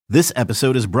This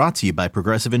episode is brought to you by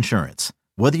Progressive Insurance.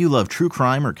 Whether you love true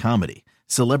crime or comedy,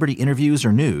 celebrity interviews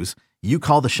or news, you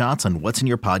call the shots on what's in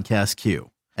your podcast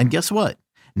queue. And guess what?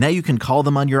 Now you can call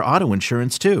them on your auto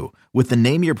insurance too with the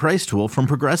Name Your Price tool from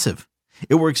Progressive.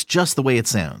 It works just the way it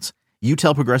sounds. You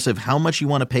tell Progressive how much you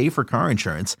want to pay for car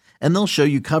insurance, and they'll show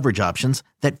you coverage options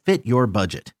that fit your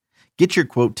budget. Get your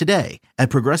quote today at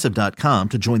Progressive.com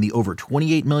to join the over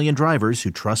 28 million drivers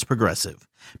who trust Progressive.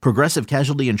 Progressive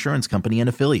Casualty Insurance Company and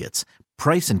Affiliates.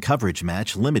 Price and coverage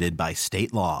match limited by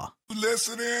state law.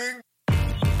 Listening?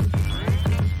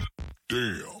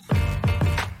 Damn.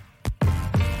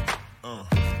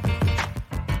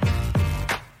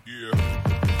 Yeah.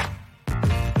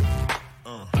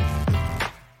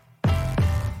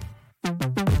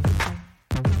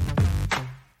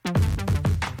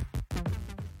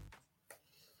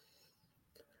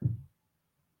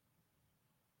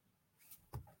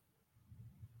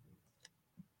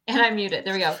 And I muted.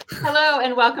 There we go. Hello,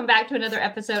 and welcome back to another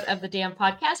episode of the Damn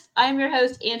Podcast. I'm your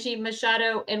host, Angie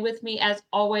Machado, and with me, as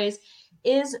always,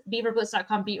 is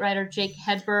BeaverBlitz.com beat writer Jake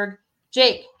Hedberg.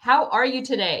 Jake, how are you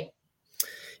today?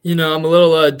 You know, I'm a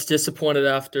little disappointed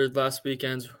after last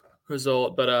weekend's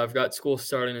result, but I've got school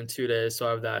starting in 2 days, so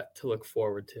I have that to look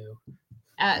forward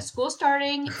to. School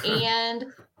starting and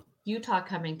Utah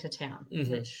coming to town,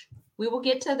 which we will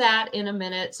get to that in a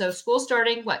minute. So school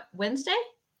starting, what, Wednesday?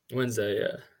 Wednesday,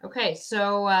 yeah. Okay,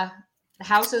 so the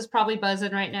house is probably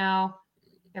buzzing right now.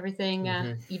 Everything.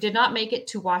 You did not make it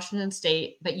to Washington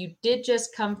State, but you did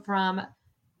just come from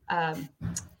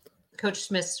Coach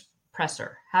Smith's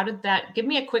presser. How did that? Give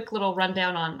me a quick little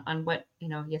rundown on what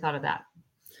you thought of that.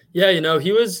 Yeah, I thought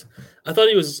he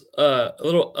was a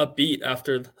little upbeat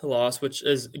after the loss, which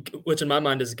in my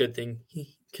mind is a good thing,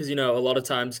 because a lot of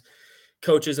times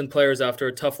coaches and players after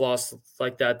a tough loss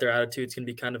like that, their attitudes can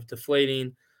be kind of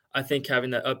deflating. I think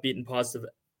having that upbeat and positive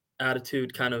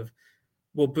attitude kind of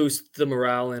will boost the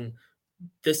morale. And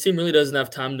this team really doesn't have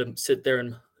time to sit there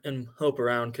and hope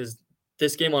around, because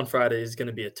this game on Friday is going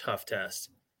to be a tough test.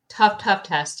 Tough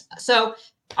test. So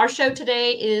our show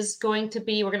today is going to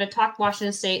be, we're going to talk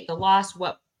Washington State, the loss,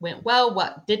 what went well,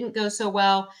 what didn't go so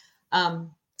well.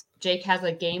 Jake has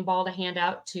a game ball to hand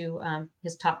out to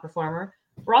his top performer.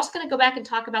 We're also going to go back and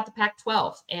talk about the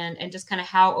Pac-12 and just kind of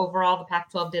how overall the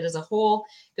Pac-12 did as a whole,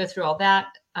 go through all that.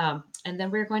 And then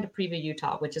we're going to preview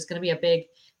Utah, which is going to be a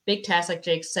big test, like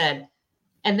Jake said.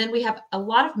 And then we have a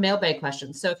lot of mailbag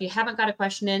questions. So if you haven't got a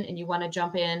question in and you want to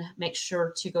jump in, make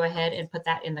sure to go ahead and put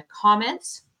that in the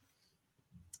comments.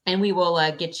 And we will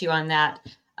get you on that.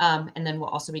 And then we'll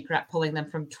also be pulling them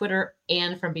from Twitter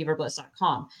and from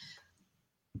BeaverBlitz.com.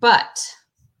 But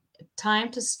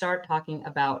time to start talking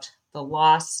about the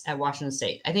loss at Washington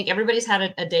State. I think everybody's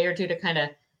had a day or two to kind of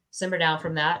simmer down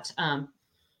from that.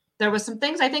 There was some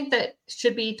things I think that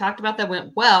should be talked about that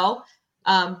went well,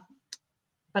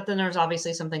 but then there's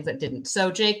obviously some things that didn't.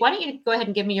 So Jake, why don't you go ahead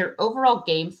and give me your overall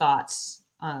game thoughts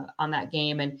on that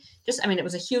game? And just, it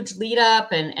was a huge lead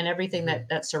up and everything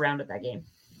that surrounded that game.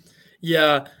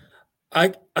 Yeah, I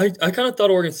kind of thought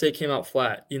Oregon State came out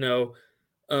flat,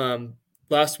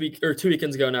 last week or 2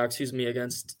 weekends ago now,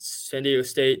 against San Diego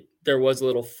State. There was a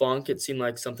little funk. It seemed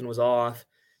like something was off.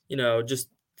 Just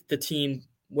the team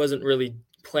wasn't really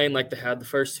playing like they had the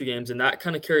first two games, and that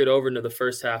kind of carried over into the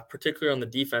first half, particularly on the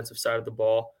defensive side of the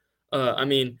ball.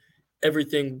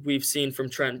 Everything we've seen from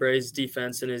Trent Bray's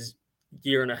defense in his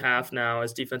year and a half now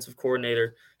as defensive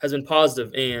coordinator has been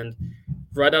positive. And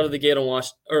right out of the gate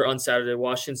on Saturday,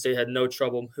 Washington State had no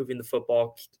trouble moving the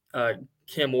football.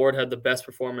 Cam Ward had the best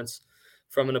performance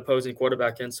from an opposing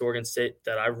quarterback against Oregon State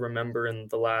that I remember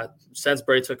since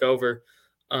Bray took over.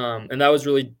 And that was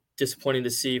really disappointing to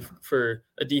see for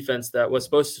a defense that was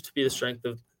supposed to be the strength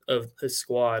of his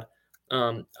squad.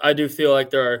 I do feel like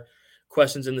there are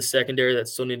questions in the secondary that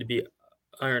still need to be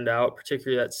ironed out,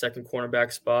 particularly that second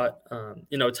cornerback spot.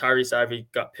 Tyrese Ivey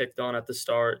got picked on at the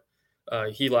start.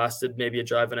 He lasted maybe a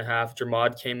drive and a half.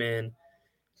 Jermod came in,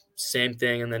 same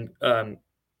thing. And then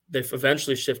they've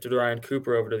eventually shifted Ryan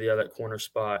Cooper over to the other corner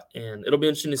spot. And it'll be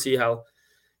interesting to see how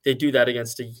they do that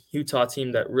against a Utah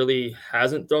team that really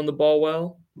hasn't thrown the ball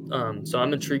well. So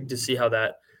I'm intrigued to see how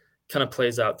that kind of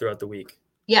plays out throughout the week.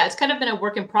 Yeah, it's kind of been a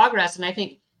work in progress. And I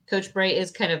think Coach Bray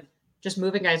is kind of just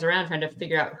moving guys around, trying to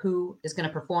figure out who is going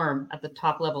to perform at the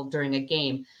top level during a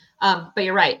game. But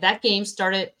you're right. That game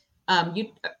started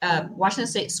Washington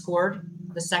State scored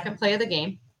the second play of the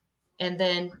game and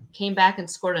then came back and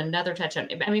scored another touchdown.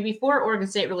 Before Oregon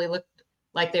State really looked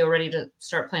like they were ready to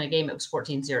start playing a game, it was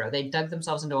 14-0. They dug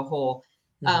themselves into a hole.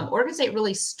 Oregon State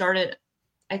really started.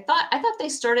 I thought they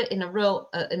started in a real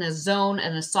in a zone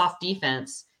and a soft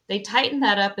defense. they tightened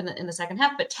that up in the second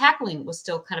half, but tackling was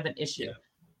still kind of an issue.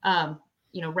 Yeah.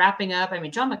 Wrapping up, I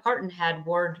mean, John McCartan had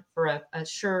Ward for a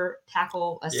sure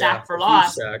tackle, a Yeah, sack for a huge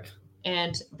loss, sack.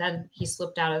 and then he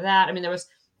slipped out of that. I mean, there was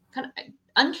kind of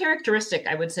uncharacteristic,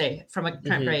 I would say, from a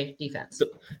Trent Bray defense.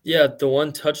 The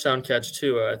one touchdown catch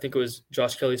too. I think it was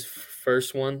Josh Kelly's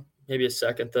first one, maybe a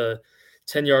second. The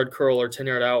 10-yard curl or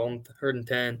 10-yard out on 3rd and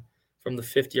 10 from the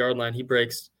 50-yard line. He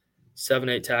breaks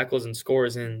 7-8 tackles and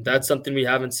scores, and that's something we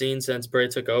haven't seen since Bray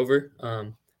took over.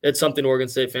 It's something Oregon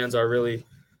State fans are really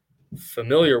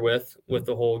familiar with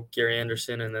the whole Gary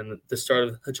Anderson and then the start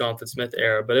of the Jonathan Smith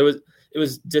era. But it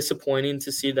was disappointing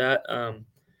to see that.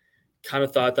 Kind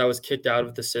of thought that was kicked out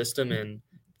of the system, and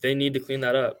they need to clean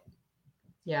that up.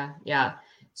 Yeah.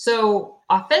 So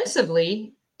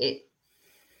offensively, I'm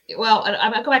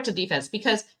going to go back to defense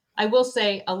because I will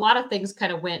say a lot of things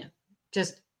kind of went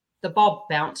just the ball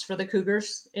bounced for the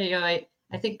Cougars. I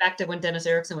think back to when Dennis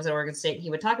Erickson was at Oregon State,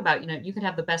 he would talk about, you could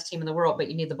have the best team in the world, but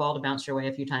you need the ball to bounce your way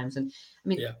a few times. And I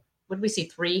mean, What did we see?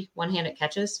 3 one-handed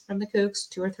catches from the Cougs,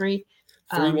 2 or 3?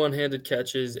 3 one-handed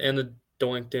catches and the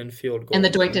Doinkton field goal. And the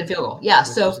Doinkton field goal. Yeah.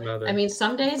 So, I mean,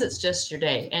 some days it's just your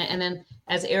day. And then,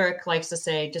 as Eric likes to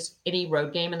say, just any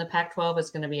road game in the Pac-12 is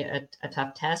going to be a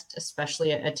tough test,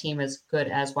 especially a team as good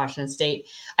as Washington State.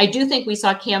 I do think we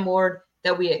saw Cam Ward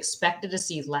that we expected to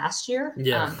see last year.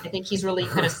 Yeah. I think he's really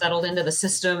kind of settled into the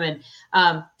system and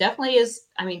definitely is,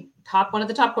 one of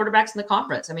the top quarterbacks in the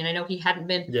conference. I mean, I know he hadn't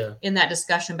been in that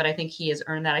discussion, but I think he has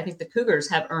earned that. I think the Cougars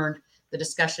have earned the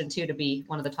discussion too, to be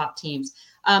one of the top teams.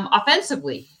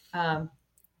 Offensively,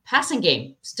 passing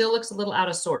game still looks a little out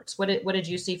of sorts. What did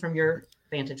you see from your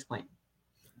vantage point?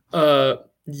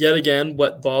 Yet again,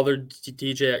 what bothered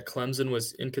DJ at Clemson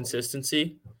was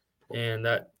inconsistency, and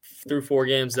that through 4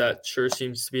 games, that sure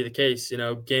seems to be the case.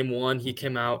 Game 1, he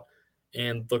came out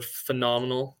and looked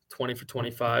phenomenal, 20 for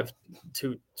 25,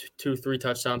 3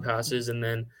 touchdown passes, and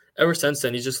then ever since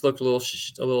then, he's just looked a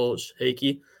little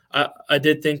shaky. I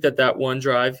did think that one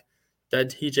drive that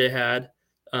TJ had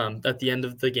at the end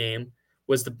of the game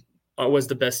was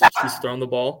the best he's thrown the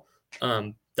ball.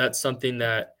 That's something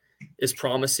that is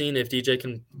promising if DJ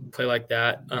can play like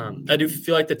that. I do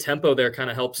feel like the tempo there kind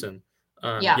of helps him.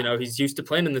 He's used to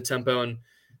playing in the tempo, and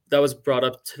that was brought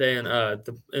up today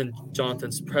in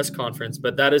Jonathan's press conference.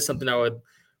 But that is something I would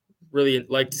really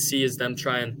like to see is them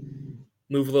try and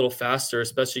move a little faster,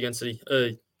 especially against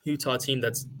a Utah team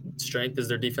that's strength is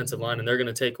their defensive line, and they're going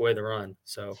to take away the run.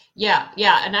 So yeah,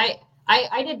 and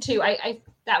I did too. I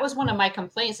that was one of my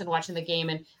complaints in watching the game,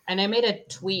 and I made a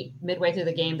tweet midway through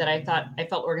the game that I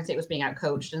felt Oregon State was being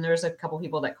outcoached, and there's a couple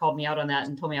people that called me out on that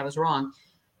and told me I was wrong.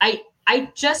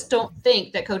 I just don't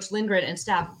think that Coach Lindgren and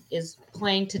staff is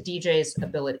playing to DJ's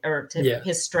ability or to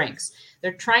his strengths.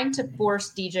 They're trying to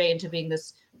force DJ into being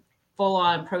this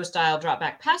full-on pro-style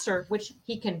drop-back passer, which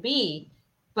he can be,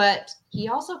 but he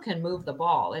also can move the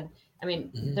ball. And I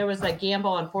mean, there was that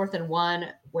gamble on 4th and 1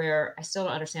 where I still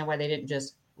don't understand why they didn't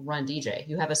just run DJ.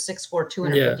 You have a 6'4",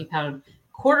 250-pound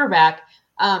quarterback.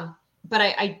 But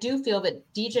I do feel that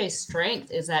DJ's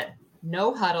strength is that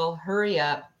no huddle, hurry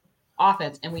up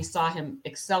offense. And we saw him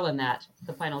excel in that,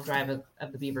 the final drive of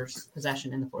the Beavers'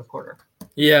 possession in the 4th quarter.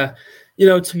 Yeah.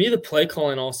 To me, the play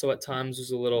calling also at times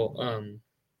was a little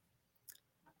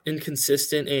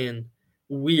inconsistent and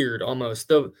weird almost.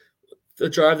 The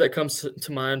drive that comes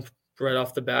to mind right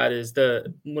off the bat is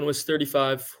when it was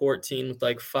 35-14 with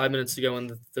like 5 minutes to go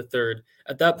in the third.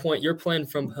 At that point, you're playing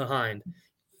from behind.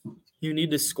 You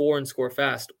need to score and score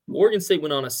fast. Oregon State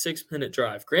went on a 6-minute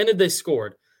drive. Granted, they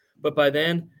scored, but by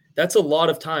then, that's a lot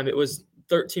of time. It was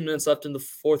 13 minutes left in the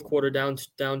 4th quarter, down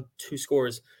 2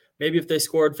 scores. Maybe if they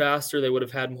scored faster, they would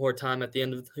have had more time at the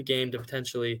end of the game to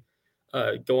potentially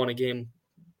go on a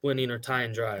game-winning or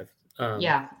tying drive.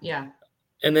 Yeah.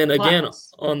 And then again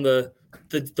on the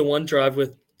one drive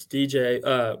with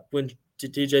DJ, when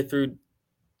DJ threw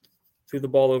the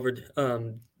ball over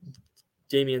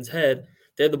Damien's head,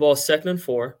 they had the ball 2nd and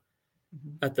 4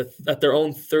 at their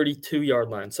own 32-yard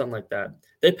line, something like that.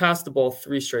 They passed the ball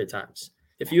 3 straight times.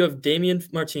 If you have Damian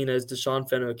Martinez, Deshaun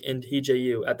Fenwick, and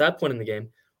TJU at that point in the game,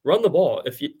 run the ball.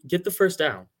 If you get the first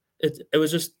down, it was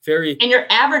just very. And you're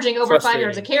averaging over 5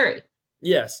 yards a carry.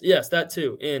 Yes, that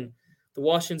too. And the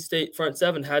Washington State front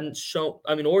 7 hadn't shown.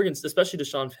 I mean, Oregon, especially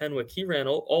Deshaun Fenwick, he ran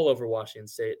all over Washington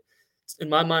State. In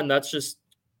my mind, that's just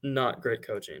not great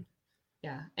coaching.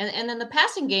 Yeah, and then the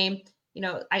passing game.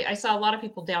 I saw a lot of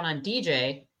people down on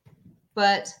DJ,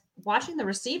 but watching the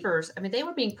receivers, I mean, they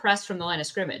were being pressed from the line of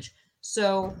scrimmage.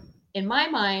 So in my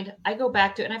mind, I go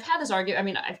back to, and I've had this argument. I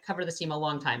mean, I've covered this team a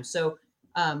long time. So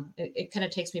it kind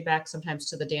of takes me back sometimes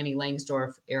to the Danny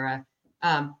Langsdorf era.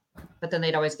 but then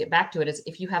they'd always get back to it, is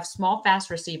if you have small, fast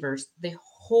receivers, the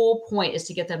whole point is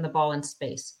to get them the ball in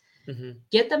space. Mm-hmm.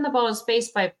 Get them the ball in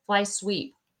space by fly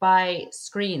sweep, by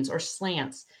screens or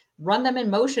slants. Run them in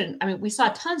motion. I mean, we saw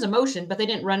tons of motion, but they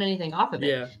didn't run anything off of it.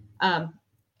 Yeah.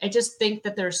 I just think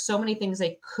that there's so many things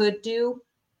they could do.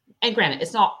 And granted,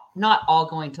 it's not all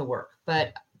going to work,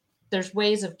 but there's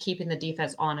ways of keeping the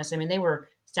defense honest. I mean, they were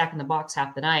stacking the box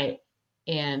half the night,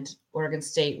 and Oregon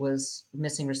State was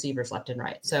missing receivers left and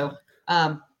right. So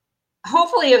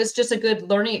hopefully it was just a good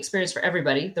learning experience for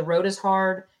everybody. The road is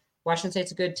hard. Washington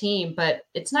State's a good team, but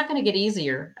it's not going to get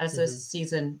easier as the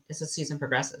season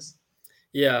progresses.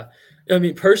 Yeah. I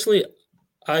mean, personally,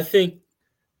 I think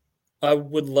I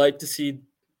would like to see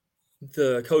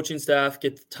the coaching staff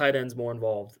get the tight ends more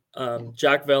involved.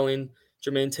 Jack Velling,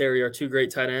 Jermaine Terry are two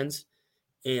great tight ends,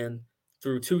 and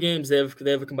through 2 games they have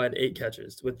a combined 8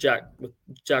 catches with Jack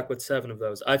with 7 of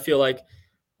those. I feel like,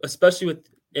 especially with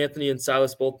Anthony and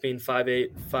Silas both being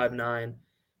 5'8", 5'9",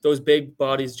 those big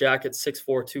bodies, Jack at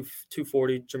 6'4",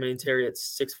 240, Jermaine Terry at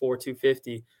 6'4",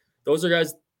 250. Those are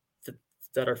guys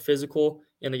that are physical,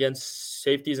 and against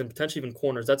safeties and potentially even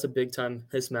corners, that's a big-time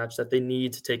mismatch that they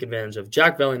need to take advantage of.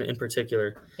 Jack Velling in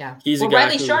particular. Yeah. He's a guy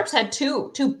Riley Sharp's had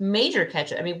two major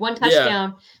catches. I mean, 1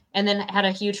 touchdown and then had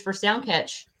a huge first down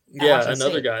catch. Yeah,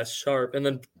 another guy, Sharp. And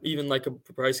then even like a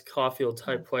Bryce Caulfield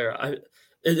type player.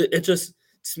 It just,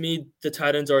 to me, the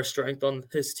tight ends are a strength on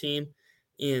his team,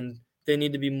 and they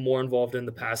need to be more involved in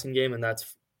the passing game, and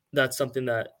that's something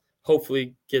that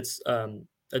hopefully gets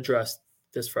addressed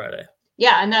this Friday.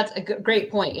 Yeah, and that's a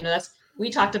great point. You know, we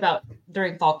talked about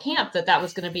during fall camp that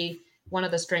was going to be one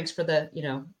of the strengths for the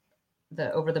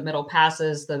over the middle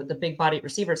passes, the big body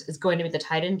receivers is going to be the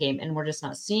tight end game, and we're just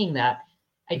not seeing that.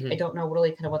 I don't know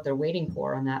really kind of what they're waiting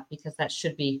for on that, because that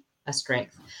should be a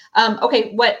strength.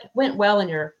 Okay, what went well in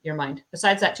your mind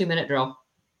besides that 2-minute drill?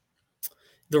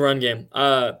 The run game.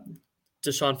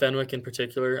 Deshaun Fenwick in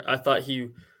particular, I thought he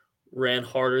ran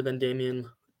harder than Damian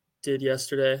did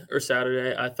yesterday or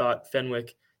Saturday. I thought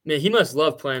Fenwick, man, he must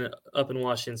love playing up in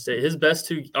Washington State.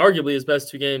 Arguably his best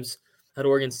 2 games at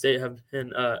Oregon State have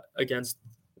been against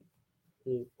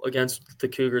the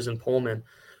Cougars and Pullman.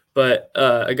 But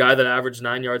a guy that averaged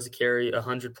 9 yards a carry,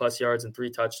 100+ yards, and 3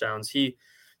 touchdowns. He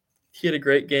had a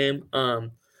great game.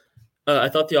 I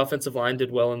thought the offensive line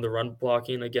did well in the run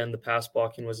blocking. Again, the pass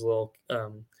blocking was a little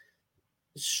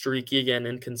streaky, again,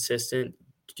 inconsistent.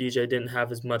 DJ didn't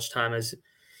have as much time as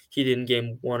he did in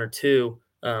game 1 or 2,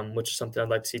 which is something I'd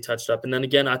like to see touched up. And then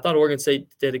again, I thought Oregon State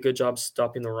did a good job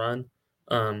stopping the run.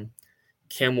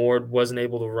 Cam Ward wasn't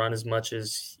able to run as much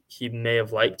as he may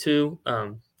have liked to.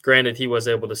 Granted, he was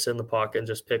able to sit in the pocket and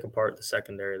just pick apart the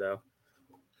secondary, though.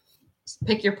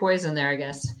 Pick your poison there, I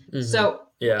guess. Mm-hmm. So,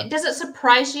 yeah, does it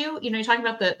surprise you? You know, you're talking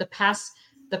about the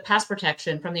pass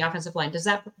protection from the offensive line. Does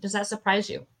that surprise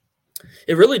you?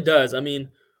 It really does. I mean,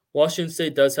 Washington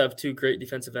State does have 2 great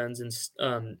defensive ends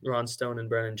in Ron Stone and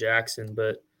Brennan Jackson,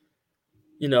 but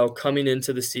coming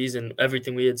into the season,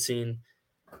 everything we had seen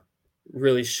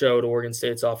really showed Oregon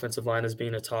State's offensive line as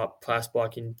being a top pass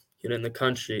blocking unit in the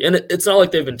country. And it's not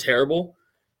like they've been terrible.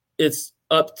 It's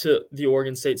up to the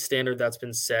Oregon State standard that's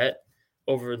been set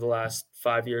over the last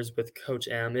 5 years with Coach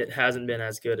M. It hasn't been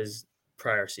as good as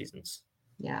prior seasons.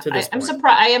 Yeah, I'm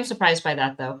surprised. I am surprised by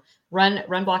that, though. Run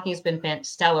blocking has been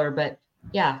stellar, but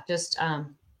yeah, just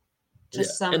some,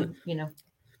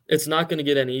 It's not going to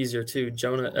get any easier, too.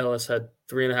 Jonah Ellis had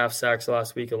 3.5 sacks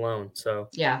last week alone. So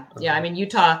yeah. I mean,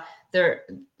 Utah,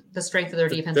 the strength of their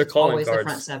defense is always the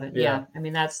front 7. Yeah. I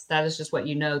mean, that is just what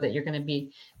that you're going to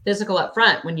be physical up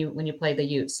front when you play the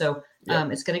Utes. So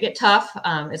it's going to get tough.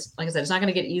 It's like I said, it's not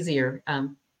going to get easier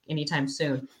anytime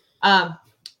soon. I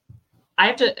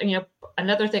have to,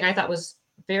 another thing I thought was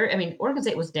Oregon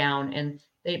State was down and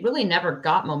they really never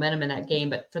got momentum in that game,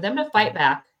 but for them to fight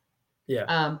back,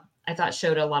 I thought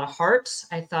showed a lot of heart.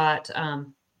 I thought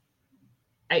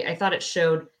I thought it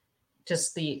showed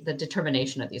just the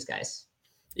determination of these guys.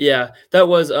 Yeah, that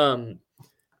was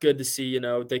good to see.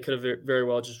 They could have very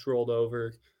well just rolled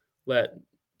over, let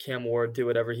Cam Ward do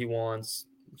whatever he wants,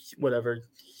 whatever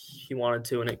he wanted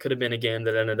to, and it could have been a game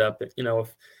that ended up,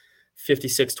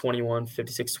 56-21,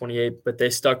 56-28, but they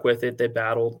stuck with it. They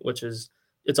battled,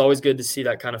 it's always good to see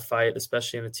that kind of fight,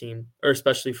 especially in a team, or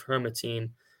especially from a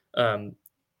team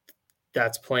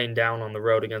that's playing down on the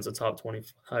road against a top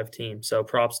 25 team. So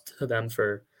props to them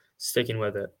for sticking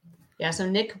with it. Yeah. So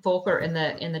Nick Volker in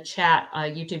the chat,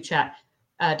 YouTube chat,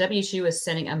 WSU is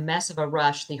sending a mess of a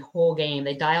rush the whole game.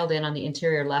 They dialed in on the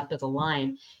interior left of the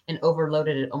line and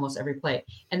overloaded it almost every play.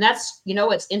 And that's,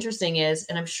 what's interesting is,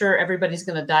 and I'm sure everybody's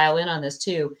going to dial in on this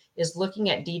too, is looking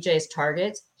at DJ's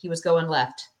targets. He was going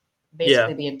left.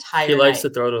 basically the entire he likes night.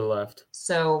 to throw to the left.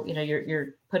 So,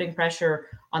 you're putting pressure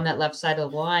on that left side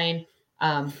of the line.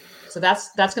 So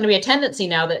that's going to be a tendency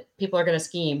now that people are going to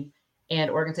scheme, and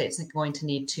Oregon State's going to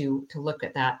need to look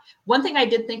at that. One thing I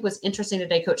did think was interesting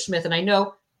today, Coach Smith, and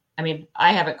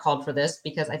I haven't called for this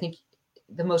because I think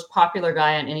the most popular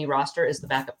guy on any roster is the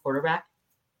backup quarterback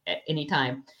at any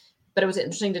time. But it was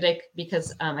interesting today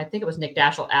because I think it was Nick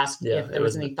Daschle asked if there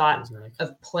was any thought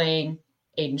of playing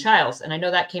Aiden Childs. And I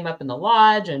know that came up in the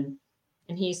lodge, and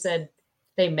he said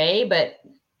they may, but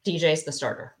DJ's the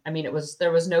starter. I mean,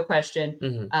 there was no question.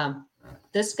 Mm-hmm.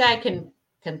 This guy can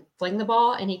fling the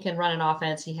ball, and he can run an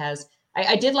offense. He has.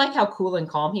 I did like how cool and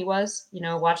calm he was.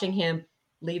 Watching him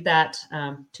lead that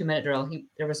 2-minute drill.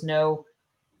 There was no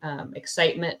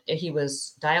excitement. He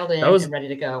was dialed in and ready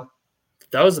to go.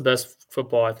 That was the best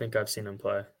football I think I've seen him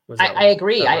play. I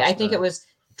agree. I think it was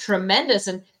tremendous.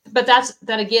 But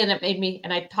that again, it made me,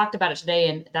 and I talked about it today,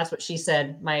 and that's what she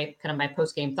said, my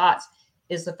post-game thoughts,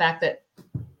 is the fact that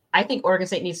I think Oregon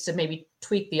State needs to maybe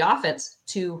tweak the offense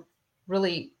to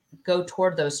really go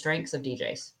toward those strengths of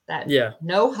DJ's.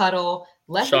 No huddle,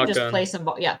 let him just play some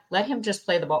ball. Yeah, let him just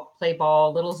play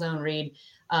ball, little zone read,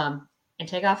 and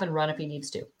take off and run if he needs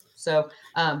to. So,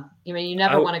 you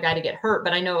never want a guy to get hurt,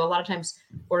 but I know a lot of times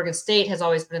Oregon State has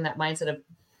always been in that mindset of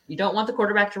you don't want the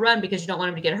quarterback to run because you don't want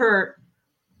him to get hurt.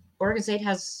 Oregon State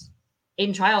has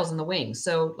Aiden Childs in the wings.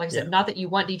 So, like I said, not that you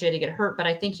want DJ to get hurt, but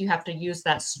I think you have to use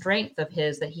that strength of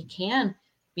his that he can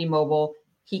be mobile.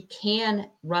 He can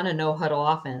run a no-huddle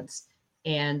offense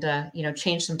and,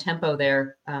 change some tempo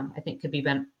there. I think could be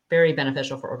very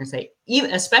beneficial for Oregon State,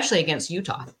 especially against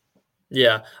Utah.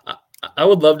 Yeah, I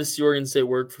would love to see Oregon State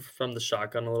work from the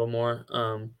shotgun a little more.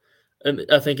 And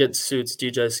I think it suits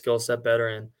DJ's skill set better,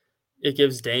 and it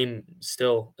gives Dame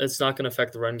still. It's not going to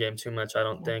affect the run game too much, I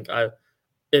don't think.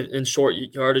 In short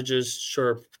yardages,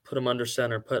 sure, put him under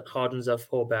center, put Hodgins at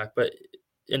fullback, but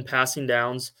in passing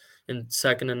downs, in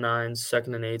 2nd and 9s,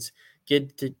 2nd and 8s,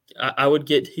 I would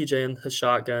get TJ in the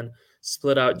shotgun,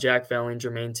 split out Jack Valley and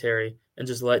Jermaine Terry, and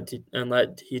just let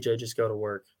TJ just go to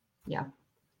work. Yeah.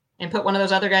 And put one of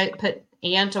those other guys, put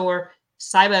Ant or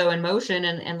Cybo in motion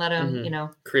and let him,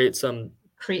 create some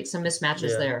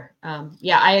mismatches there.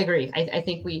 I agree. I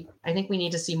think we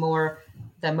need to see more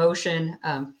the motion,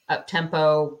 up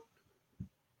tempo,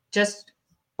 just,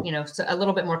 so a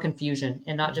little bit more confusion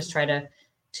and not just try to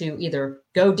either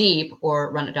go deep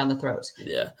or run it down the throats.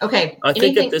 Yeah. Okay. I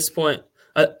think at this point,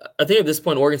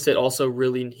 Oregon State also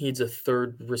really needs a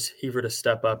third receiver to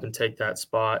step up and take that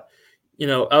spot.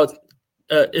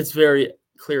 It's very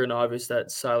clear and obvious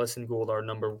that Silas and Gould are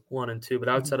number 1 and 2, but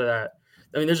outside of that,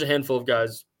 I mean, there's a handful of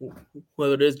guys,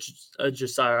 whether it is a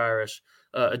Josiah Irish,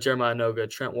 a Jeremiah Noga,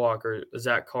 Trent Walker, a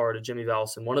Zach Card, a Jimmy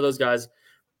Valson. One of those guys,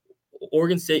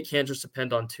 Oregon State can't just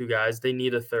depend on 2 guys. They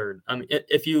need a third. I mean,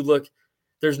 if you look,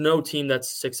 there's no team that's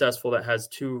successful that has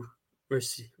two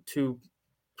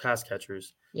pass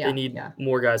catchers. They need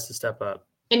more guys to step up.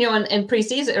 And, in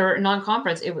preseason or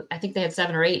non-conference, I think they had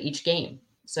 7 or 8 each game.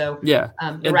 So, you're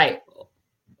right.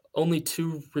 Only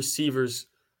 2 receivers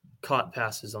caught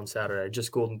passes on Saturday,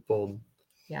 just Golden Bolden.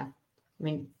 Yeah. I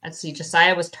mean, let's see.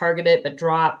 Josiah was targeted but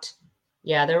dropped.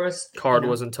 Yeah, there was. Card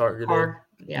wasn't targeted.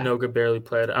 Noga barely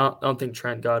played. I don't think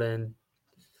Trent got in.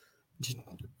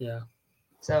 Yeah.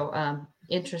 So,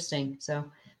 interesting. So,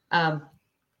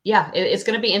 it's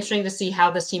going to be interesting to see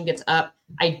how this team gets up.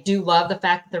 I do love the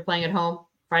fact that they're playing at home.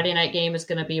 Friday night game is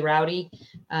going to be rowdy.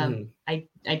 I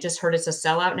just heard it's a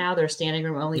sellout now. There's standing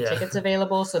room only tickets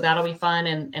available, so that'll be fun.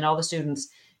 And all the students.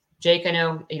 Jake, I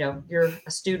know you're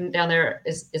a student down there.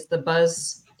 Is the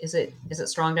buzz? Is it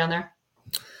strong down there?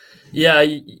 Yeah,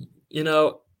 it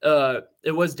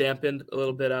was dampened a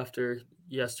little bit after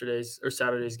yesterday's or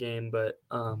Saturday's game, but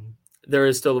there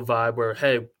is still a vibe where,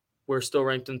 hey, we're still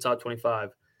ranked in the top 25.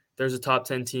 There's a top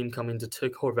 10 team coming to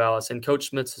Corvallis. And Coach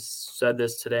Smith said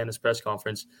this today in his press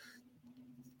conference.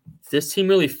 This team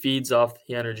really feeds off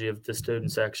the energy of the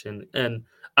student section. And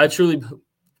I truly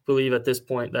believe at this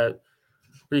point that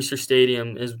Reser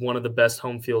Stadium is one of the best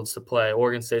home fields to play.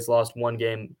 Oregon State's lost 1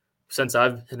 game since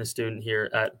I've been a student here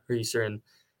at Reser, and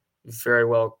very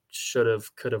well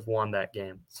could have won that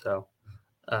game. So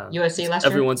USC last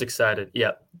year? Everyone's excited.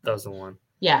 Yeah, that was the one.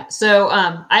 Yeah. So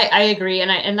I agree.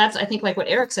 And that's, I think, like what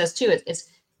Eric says too, it's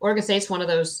Oregon State's one of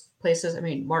those places. I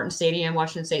mean, Martin Stadium,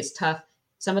 Washington State's tough.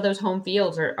 Some of those home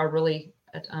fields are really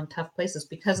tough places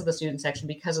because of the student section,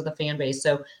 because of the fan base.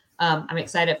 So I'm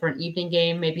excited for an evening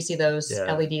game, maybe see those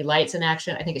LED lights in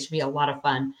action. I think it should be a lot of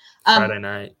fun. Friday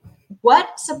night.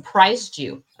 What surprised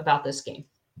you about this game,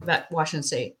 about Washington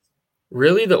State?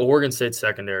 Really, the Oregon State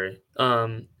secondary.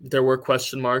 There were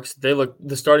question marks.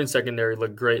 The starting secondary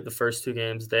looked great the first two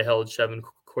games. They held Chevin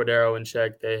Cordero in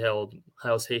check. They held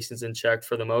Hyles Hastings in check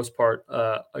for the most part.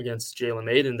 Against Jalen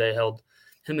Maiden, they held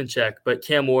him in check. But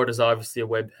Cam Ward is obviously a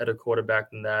way better quarterback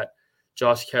than that.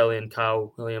 Josh Kelly and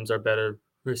Kyle Williams are better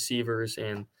receivers.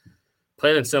 And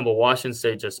plain and simple, Washington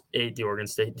State just ate the Oregon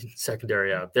State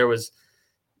secondary out.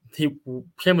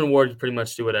 Cameron Ward could pretty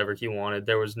much do whatever he wanted.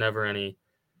 There was never any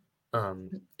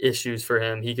issues for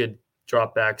him. He could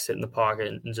drop back, sit in the pocket,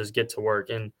 and just get to work.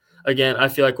 And again, I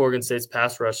feel like Oregon State's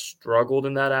pass rush struggled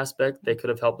in that aspect. They could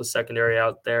have helped the secondary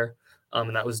out there,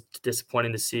 and that was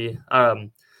disappointing to see.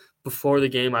 Before the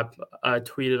game, I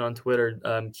tweeted on Twitter,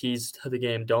 keys to the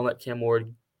game: don't let Cam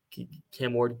Ward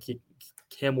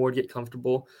get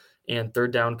comfortable, and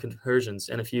third down conversions.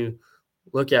 And if you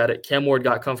look at it, Cam Ward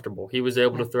got comfortable. He was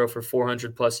able to throw for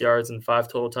 400 plus yards and 5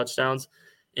 total touchdowns,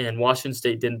 and Washington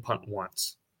State didn't punt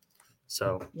once.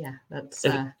 So yeah, that's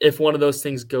if one of those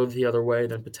things go the other way,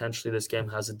 then potentially this game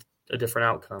has a different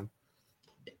outcome.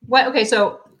 What? Okay,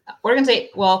 so Oregon State.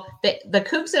 Well, the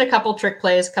Cougs did a couple trick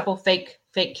plays, a couple fake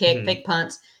fake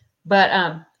punts, but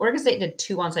Oregon State did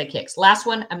 2 onside kicks. Last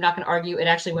one, I'm not going to argue. It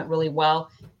actually went really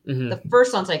well. Mm-hmm. The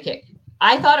first onside kick,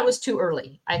 I thought it was too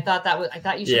early. I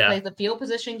thought you should play the field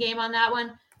position game on that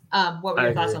one. What were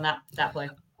your thoughts on that play?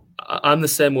 I'm the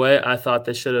same way. I thought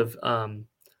they should have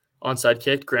onside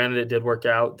kicked. Granted, it did work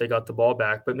out. They got the ball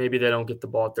back, but maybe they don't get the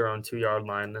ball at their own 2-yard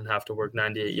line and have to work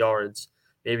 98 yards.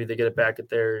 Maybe they get it back at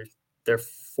their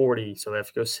 40, so they have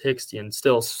to go 60 and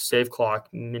still save clock,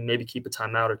 maybe keep a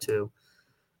timeout or two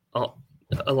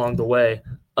along the way.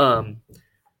 And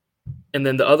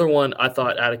then the other one, I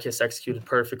thought Atticus executed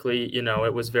perfectly.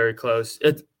 It was very close.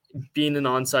 Being on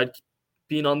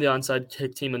the onside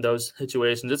kick team in those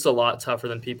situations, it's a lot tougher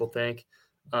than people think.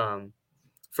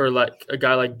 For like a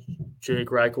guy like Jake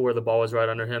Reichel, where the ball was right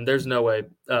under him, there's no way.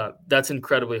 That's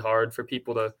incredibly hard for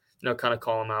people to kind of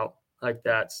call him out like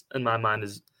that. In my mind,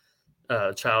 is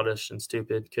childish and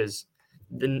stupid because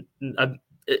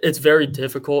it's very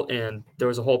difficult. And there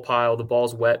was a whole pile. The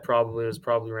ball's wet. It was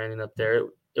probably raining up there.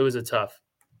 It was a tough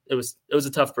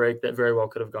break that very well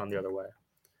could have gone the other way.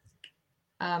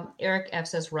 Eric F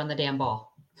says, "Run the damn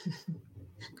ball."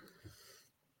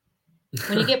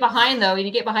 When you get behind, though,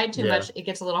 you get behind too much, it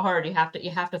gets a little hard. You have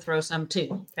to throw some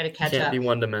too, try to catch up. Can't be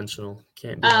one-dimensional.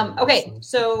 Okay,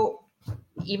 so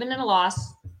even in a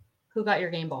loss, who got your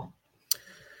game ball?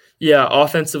 Yeah,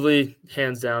 offensively,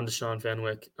 hands down, Deshaun Van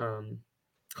Wyck.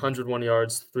 101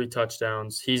 yards, 3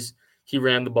 touchdowns. He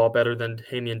ran the ball better than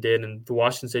Hamian did, and the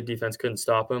Washington State defense couldn't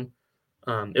stop him.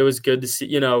 It was good to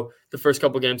see. The first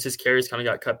couple of games, his carries kind of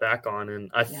got cut back on, and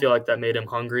I feel like that made him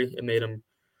hungry. It made him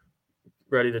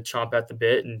ready to chomp at the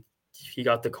bit, and he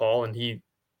got the call, and he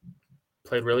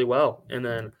played really well. And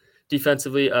then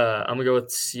defensively, I'm going to go with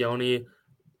Sione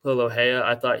Lolohea.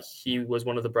 I thought he was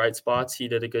one of the bright spots. He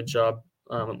did a good job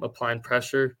applying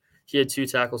pressure. He had 2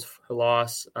 tackles for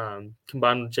loss,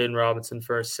 combined with Jaden Robinson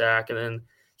for a sack, and then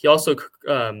he also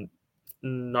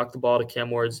knocked the ball to Cam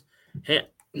Ward's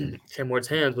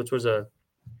hands,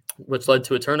 which led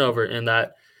to a turnover, and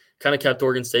that kind of kept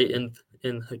Oregon State in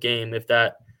the game. If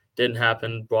that didn't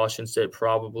happen, Washington State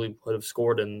probably would have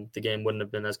scored, and the game wouldn't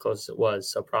have been as close as it was.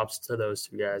 So props to those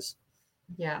 2 guys.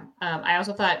 Yeah, I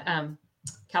also thought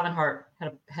Calvin Hart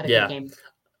had a good game.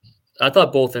 I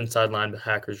thought both inside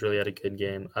linebackers really had a good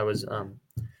game. I was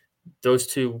those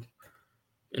 2,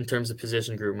 in terms of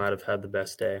position group, might have had the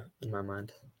best day in my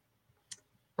mind.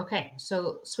 Okay,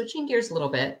 so switching gears a little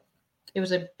bit, it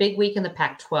was a big week in the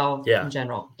Pac-12 in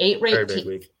general. 8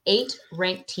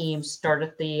 ranked teams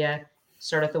started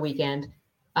the weekend.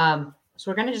 So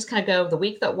we're going to just kind of go the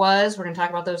week that was. We're going to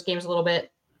talk about those games a little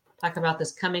bit, talk about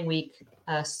this coming week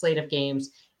slate of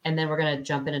games, and then we're going to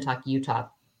jump in and talk Utah.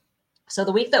 So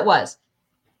the week that was,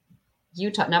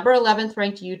 Utah, number 11th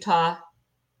ranked Utah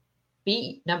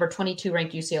beat number 22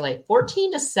 ranked UCLA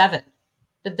 14-7.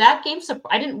 Did that game?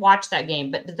 I didn't watch that game,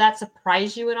 but did that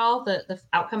surprise you at all? The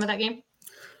outcome of that game?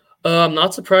 I'm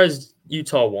not surprised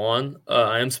Utah won.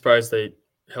 I am surprised they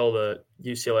held a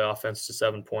UCLA offense to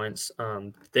 7 points.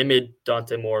 They made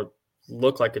Dante Moore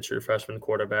look like a true freshman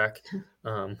quarterback.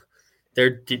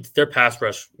 Their pass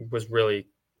rush was really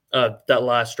that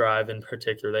last drive in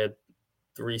particular. They had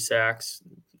 3 sacks.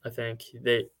 I think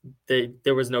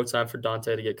there was no time for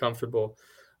Dante to get comfortable.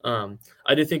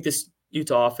 I do think this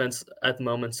Utah offense at the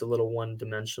moment is a little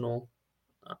one-dimensional,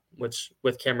 which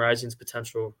with Cam Rising's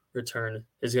potential return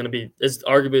is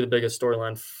arguably the biggest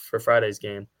storyline for Friday's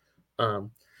game.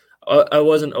 I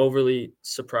wasn't overly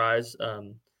surprised.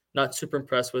 Not super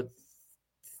impressed with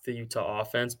the Utah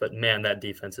offense, but man, that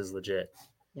defense is legit.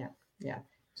 Yeah.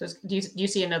 So do you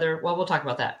see another? Well, we'll talk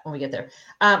about that when we get there.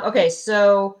 Okay,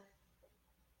 so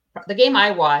the game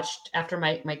I watched after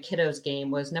my kiddos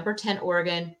game was number 10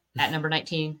 Oregon at number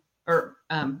 19 or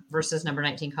versus number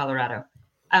 19 Colorado.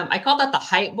 I called that the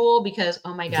hype bowl because,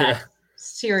 oh my God,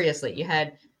 seriously, you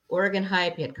had Oregon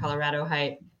hype, you had Colorado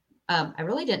hype. I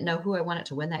really didn't know who I wanted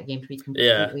to win that game, to be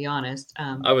completely honest.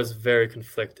 I was very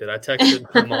conflicted. I texted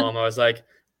my mom. I was like,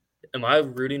 am I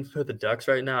rooting for the Ducks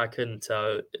right now? I couldn't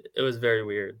tell. It was very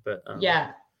weird, but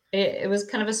yeah, it was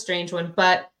kind of a strange one.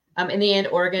 But in the end,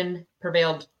 Oregon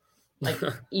prevailed like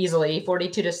easily,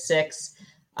 42-6.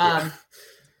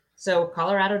 So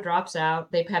Colorado drops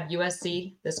out. They have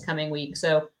USC this coming week.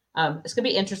 So it's going to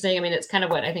be interesting. I mean, it's kind of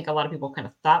what I think a lot of people kind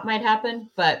of thought might happen.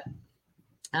 But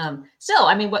still,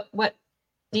 I mean, what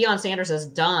Deion Sanders has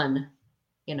done,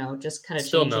 just kind of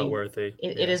still changing. Noteworthy.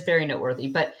 It is very noteworthy.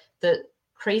 But the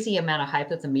crazy amount of hype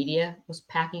that the media was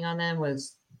packing on them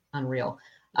was unreal.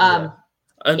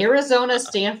 Arizona,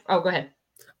 Stanford. Oh, go ahead.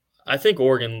 I think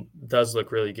Oregon does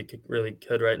look really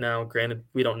good right now. Granted,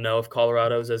 we don't know if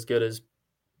Colorado's as good as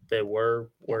they were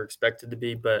expected to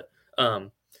be, but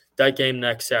that game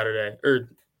next Saturday or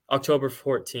October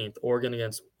 14th, Oregon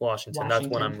against Washington. That's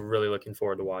one I'm really looking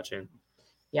forward to watching.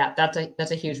 Yeah,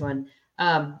 that's a huge one.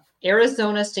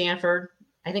 Arizona, Stanford.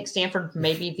 I think Stanford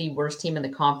may be the worst team in the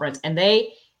conference, and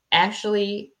they held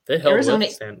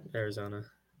Arizona.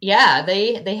 Yeah,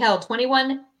 they held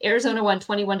 21. Arizona won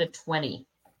 21-20.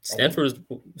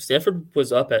 Stanford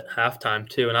was up at halftime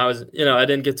too, and I was, I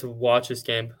didn't get to watch this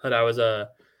game, but I was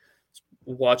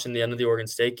watching the end of the Oregon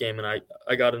State game, and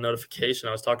I got a notification.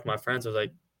 I was talking to my friends. I was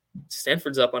like,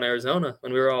 Stanford's up on Arizona,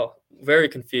 and we were all very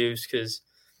confused because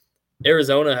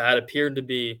Arizona had appeared to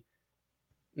be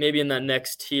maybe in that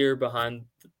next tier behind,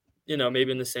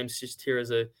 maybe in the same tier as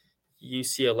a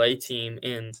UCLA team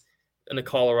in a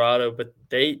Colorado, but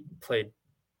they played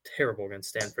terrible against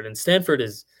Stanford, and Stanford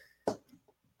is,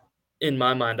 in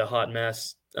my mind, a hot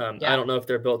mess. I don't know if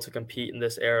they're built to compete in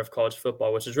this era of college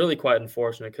football, which is really quite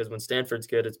unfortunate because when Stanford's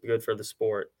good, it's good for the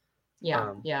sport.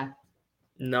 Yeah.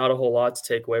 Not a whole lot to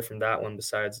take away from that one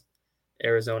besides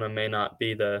Arizona may not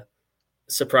be the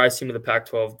surprise team of the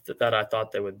Pac-12 that I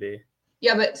thought they would be.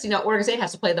 Yeah, but Oregon State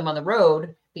has to play them on the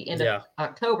road the end of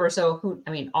October. So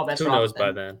all bets who are knows off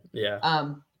by then?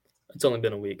 Yeah. It's only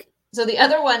been a week. So the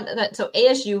other one so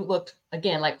ASU looked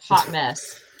again like hot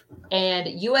mess. And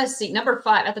USC, number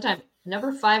 5 at the time,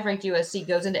 number 5 ranked USC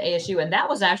goes into ASU, and that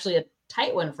was actually a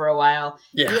tight one for a while.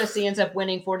 Yeah. USC ends up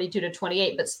winning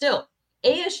 42-28, but still,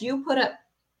 ASU put up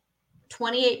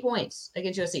 28 points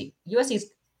against USC. USC's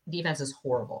defense is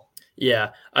horrible. Yeah,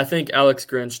 I think Alex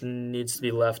Grinch needed to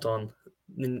be left on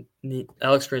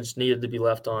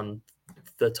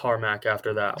the tarmac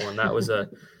after that one. That was a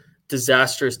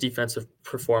disastrous defensive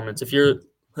performance. If you're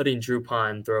letting Drew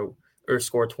Pine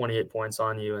score 28 points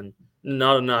on you, and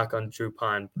not a knock on Drew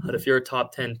Pine, but if you're a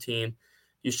top 10 team,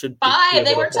 you should be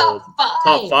able to hold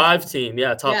top 5 team.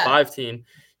 Yeah, top 5 team.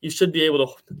 You should be able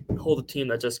to hold a team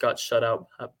that just got shut out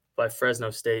by Fresno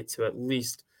State to at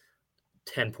least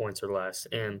 10 points or less.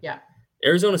 And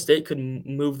Arizona State could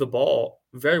move the ball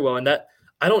very well. And that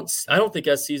I don't think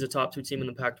SC is a top 2 team in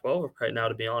the Pac-12 right now,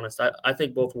 to be honest. I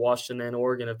think both Washington and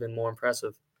Oregon have been more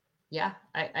impressive. Yeah,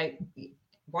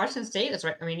 Washington State is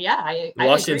right. I mean, I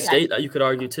Washington agree. State, you could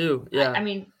argue too. Yeah. I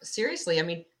mean, seriously. I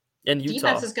mean, and Utah.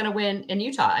 Defense is going to win in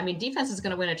Utah. I mean, defense is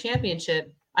going to win a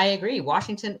championship. I agree.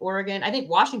 Washington, Oregon. I think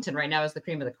Washington right now is the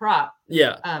cream of the crop.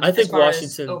 Yeah, I think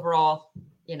Washington overall,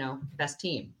 best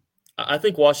team. I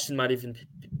think Washington might even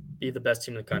be the best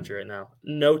team in the country right now.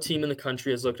 No team in the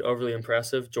country has looked overly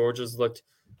impressive. Georgia's looked.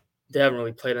 They haven't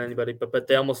really played anybody, but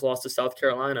they almost lost to South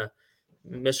Carolina.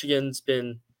 Michigan's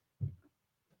been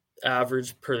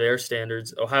average per their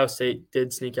standards. Ohio State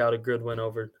did sneak out a good win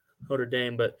over Notre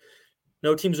Dame, but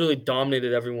no team's really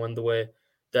dominated everyone the way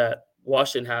that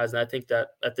Washington has. And I think that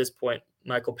at this point,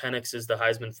 Michael Penix is the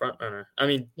Heisman frontrunner. I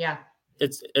mean,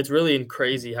 it's really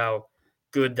crazy how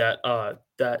good that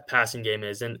passing game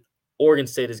is. And Oregon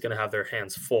State is going to have their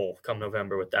hands full come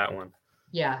November with that one.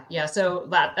 Yeah. So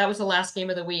that was the last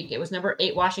game of the week. It was number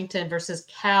 8 Washington versus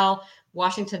Cal.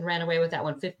 Washington ran away with that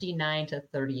one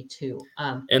 59-32.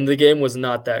 And the game was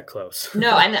not that close.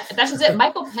 No, and that's just it.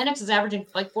 Michael Penix is averaging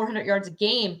like 400 yards a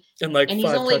game, and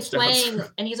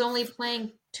he's only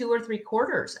playing 2 or 3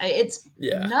 quarters. It's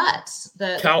nuts,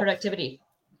 the productivity.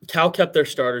 Cal kept their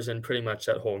starters in pretty much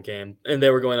that whole game, and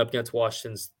they were going up against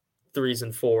Washington's 3s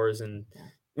and 4s, and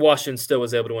Washington still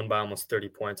was able to win by almost 30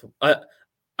 points.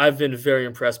 I've been very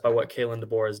impressed by what Kalen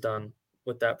DeBoer has done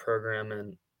with that program,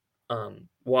 and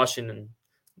Washington,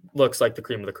 looks like the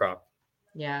cream of the crop.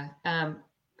 Yeah.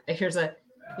 Here's a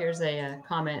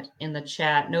comment in the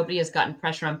chat. Nobody has gotten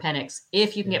pressure on Penix.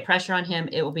 If you can get pressure on him,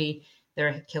 it will be their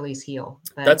Achilles heel.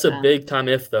 But, that's a big time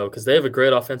if though, because they have a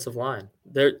great offensive line.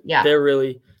 They're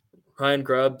really Ryan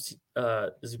Grubbs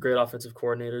is a great offensive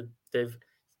coordinator. They've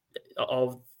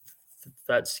all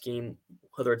that scheme,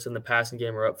 whether it's in the passing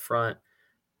game or up front,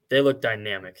 they look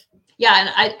dynamic. Yeah,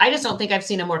 and I just don't think I've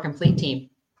seen a more complete team.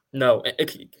 No,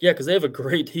 because they have a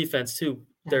great defense too.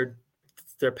 Yeah.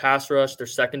 Their pass rush, their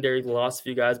secondary lost a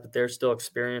few guys, but they're still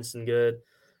experienced and good.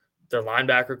 Their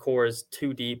linebacker core is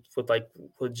too deep with like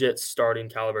legit starting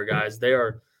caliber guys.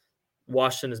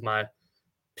 Washington is my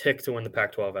pick to win the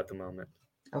Pac-12 at the moment.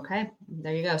 Okay,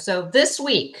 there you go. So this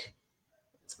week,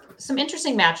 some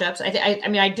interesting matchups. I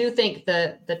mean, I do think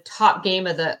the top game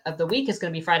of the week is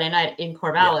going to be Friday night in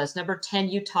Corvallis. Number 10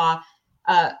 Utah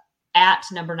at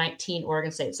number 19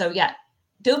 Oregon State. So yeah,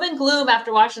 doom and gloom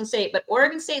after Washington State, but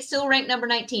Oregon State still ranked number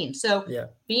 19. So yeah,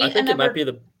 I think it might be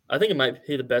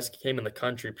the best game in the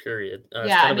country. Period.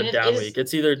 It's kind of a down week.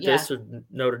 It's either this or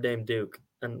Notre Dame Duke,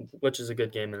 and which is a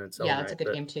good game in itself. Yeah, it's a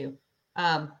good game too.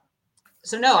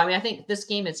 So no, I mean, I think this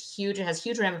game is huge. It has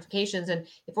huge ramifications. And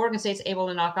if Oregon State's able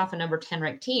to knock off a number 10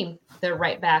 ranked team, they're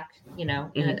right back,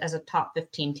 as a top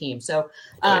 15 team. So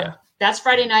that's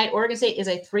Friday night. Oregon State is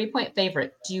a 3-point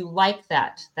favorite. Do you like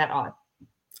that odd?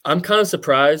 I'm kind of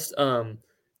surprised.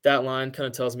 That line kind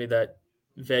of tells me that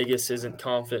Vegas isn't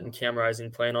confident in Cam Rising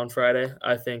playing on Friday.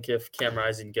 I think if Cam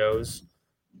Rising goes,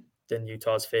 then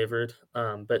Utah's favored.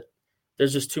 But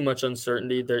there's just too much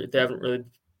uncertainty.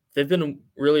 They've been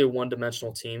really a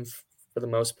one-dimensional team for the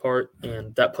most part,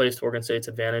 and that plays to Oregon State's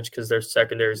advantage because their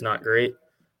secondary is not great.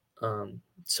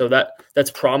 So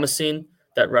that's promising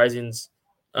that Rising's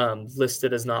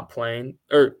listed as not playing,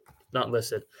 or not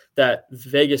listed, that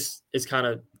Vegas is kind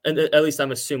of, and at least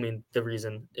I'm assuming the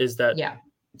reason is that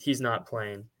he's not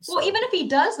playing. So. Well, even if he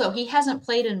does, though, he hasn't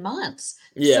played in months.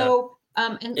 Yeah. So,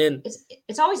 and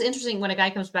it's always interesting when a guy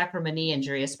comes back from a knee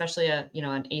injury, especially an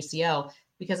ACL,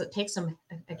 because it takes them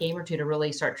a game or two to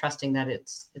really start trusting that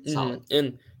it's solid.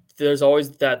 And there's always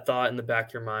that thought in the back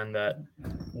of your mind that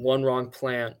one wrong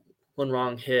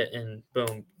hit, and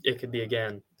boom, it could be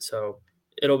again. So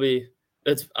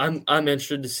I'm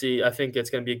interested to see. I think it's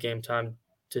going to be a game time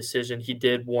decision. He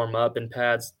did warm up in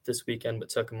pads this weekend, but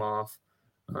took him off.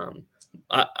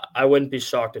 I wouldn't be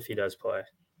shocked if he does play.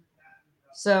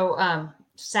 So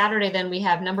Saturday, then we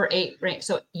have number 8 ranked.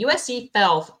 So USC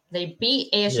fell. They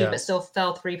beat ASU, but still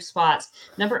fell 3 spots.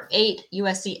 Number 8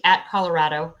 USC at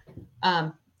Colorado.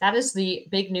 That is the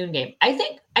big noon game. I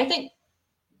think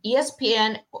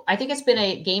ESPN. I think it's been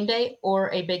a game day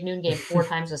or a big noon game 4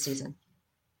 times this season,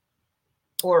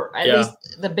 or at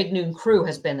least the big noon crew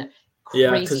has been there. Crazy.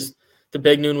 Yeah, because the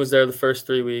big noon was there the first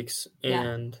 3 weeks,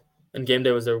 and game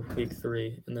day was there week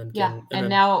 3, and then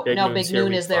now big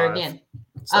noon is there 5. again.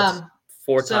 So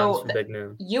 4 times for big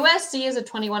noon. USC is a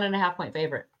 21.5-point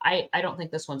favorite. I don't think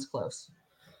this one's close.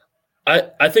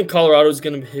 I think Colorado is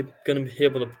going to be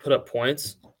able to put up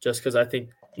points just because I think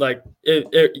I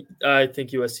think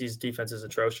USC's defense is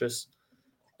atrocious.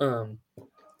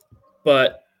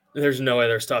 But there's no way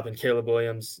they're stopping Caleb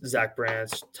Williams, Zach Branch,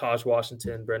 Taj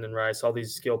Washington, Brendan Rice, all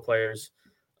these skill players.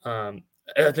 I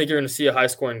think you're going to see a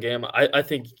high-scoring game. I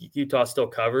think Utah still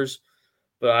covers,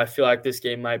 but I feel like this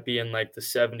game might be in like the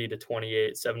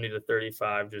 70-28,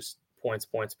 70-35, just points,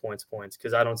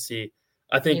 because I don't see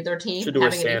 – I think either team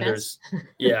Shedeur Sanders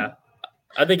 – yeah.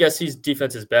 I think SC's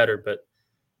defense is better, but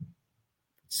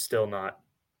still not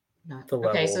the level.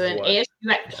 Okay, so then ASU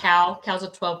at Cal. Cal's a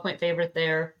 12-point favorite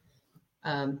there.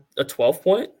 A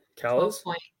 12-point? Cal is?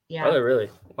 12-point, yeah. Are they really?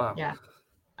 Wow. Yeah.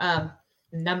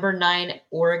 Number 9,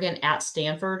 Oregon at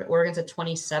Stanford. Oregon's a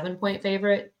 27-point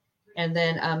favorite. And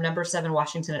then number 7,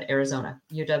 Washington at Arizona.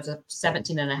 UW's a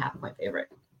 17.5-point favorite.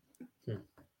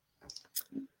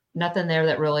 Nothing there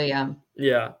that really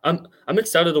yeah, I'm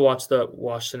excited to watch the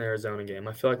Washington Arizona game.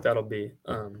 I feel like that'll be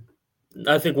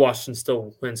I think Washington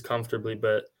still wins comfortably,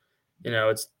 but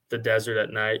it's the desert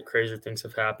at night. Crazier things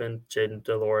have happened. Jaden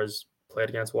Delores played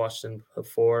against Washington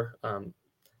before. I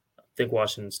think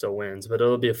Washington still wins, but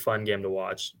it'll be a fun game to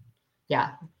watch.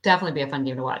 Yeah, definitely be a fun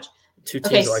game to watch. 2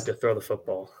 teams that like to throw the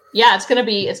football. Yeah, it's gonna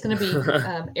be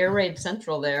air raid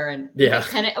central there, and do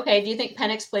you think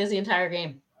Penix plays the entire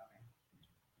game?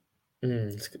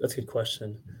 That's a good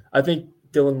question. I think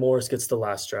Dylan Morris gets the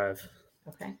last drive.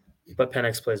 Okay. But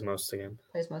Penix plays most of the game.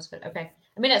 Plays most of it. Okay.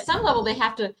 I mean, at some level, they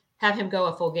have to have him go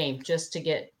a full game just to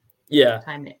get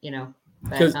time.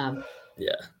 But,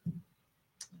 yeah.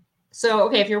 So,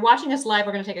 okay, if you're watching us live,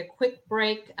 we're going to take a quick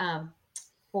break.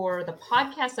 for the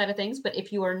podcast side of things. But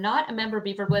if you are not a member of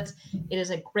Beaver Blitz, it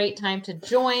is a great time to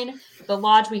join the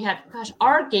lodge. We had,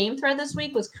 our game thread this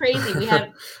week was crazy. We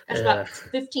had about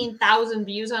 15,000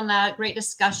 views on that. Great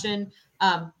discussion.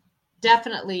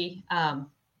 Definitely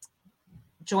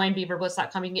join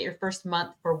beaverblitz.com. You can get your first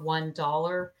month for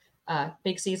 $1.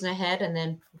 Big season ahead, and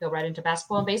then go right into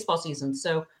basketball and baseball season.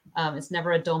 So it's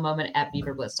never a dull moment at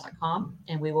beaverblitz.com.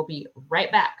 And we will be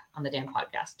right back on the Dan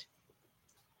Podcast.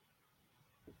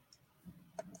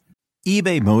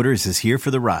 eBay Motors is here for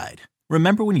the ride.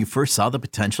 Remember when you first saw the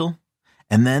potential?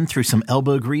 And then through some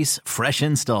elbow grease, fresh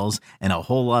installs, and a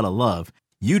whole lot of love,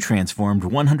 you transformed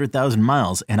 100,000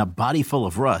 miles and a body full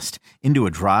of rust into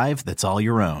a drive that's all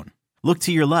your own. Look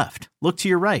to your left. Look to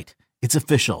your right. It's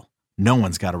official. No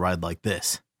one's got a ride like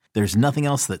this. There's nothing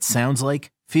else that sounds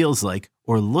like, feels like,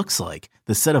 or looks like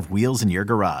the set of wheels in your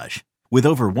garage. With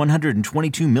over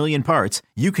 122 million parts,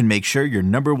 you can make sure your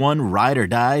number one ride or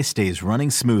die stays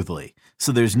running smoothly.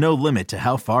 So there's no limit to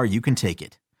how far you can take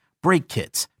it. Brake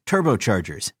kits,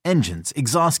 turbochargers, engines,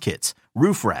 exhaust kits,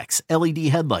 roof racks, LED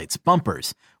headlights,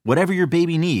 bumpers, whatever your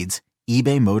baby needs,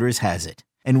 eBay Motors has it.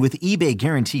 And with eBay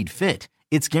Guaranteed Fit,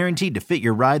 it's guaranteed to fit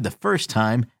your ride the first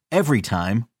time, every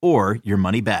time, or your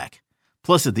money back.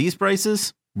 Plus, at these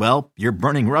prices, well, you're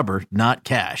burning rubber, not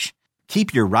cash.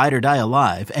 Keep your ride or die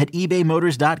alive at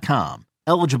ebaymotors.com.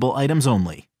 Eligible items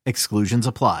only. Exclusions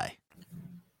apply.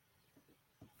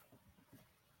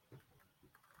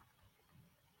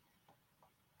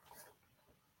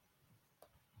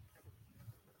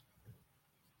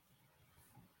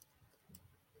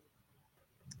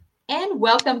 And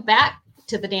welcome back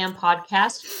to the Dan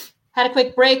Podcast. Had a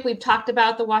quick break. We've talked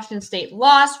about the Washington State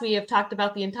loss. We have talked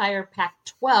about the entire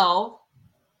Pac-12.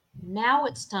 Now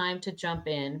it's time to jump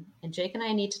in, and Jake and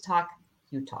I need to talk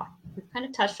Utah. We've kind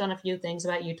of touched on a few things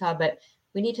about Utah, but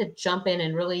we need to jump in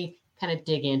and really kind of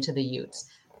dig into the Utes.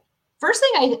 First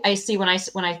thing I see when I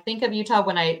think of Utah,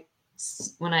 when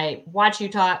I watch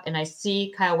Utah and I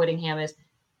see Kyle Whittingham is,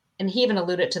 and he even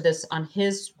alluded to this on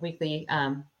his weekly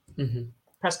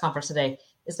press conference today,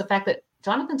 is the fact that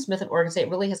Jonathan Smith at Oregon State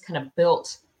really has kind of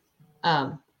built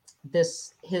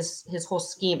his whole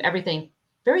scheme, everything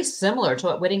very similar to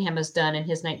what Whittingham has done in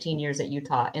his 19 years at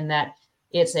Utah, in that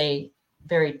it's a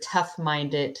very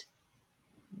tough-minded,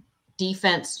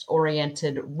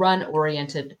 defense-oriented,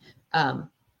 run-oriented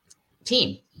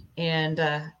team.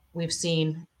 And we've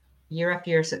seen year after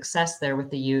year success there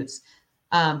with the Utes.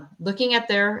 Looking at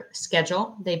their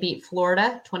schedule, they beat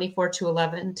Florida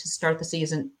 24-11 to start the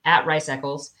season at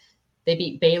Rice-Eccles. They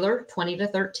beat Baylor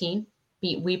 20-13,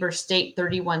 beat Weber State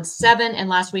 31-7, and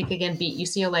last week again beat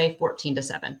UCLA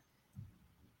 14-7.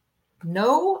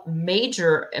 No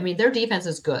major, I mean, their defense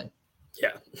is good.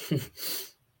 Yeah.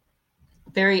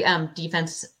 Very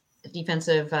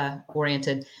defensive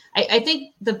oriented. I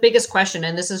think the biggest question,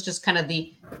 and this is just kind of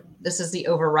the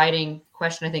overriding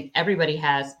question I think everybody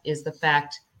has, is the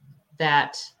fact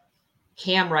that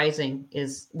Cam Rising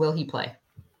will he play?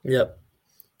 Yep.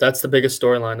 That's the biggest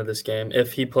storyline of this game.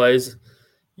 If he plays,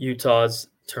 Utah's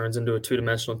turns into a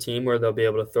two-dimensional team where they'll be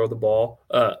able to throw the ball.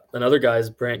 Another guy is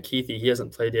Brant Keithy. He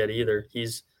hasn't played yet either.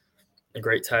 He's a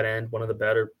great tight end, one of the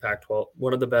better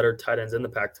tight ends in the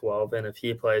Pac-12. And if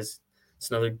he plays, it's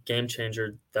another game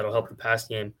changer that'll help the pass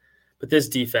game. But this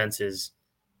defense is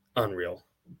unreal.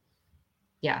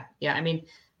 Yeah. I mean,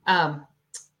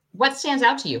 what stands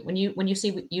out to you when you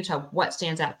see Utah? What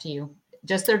stands out to you?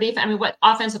 Just their defense. I mean, what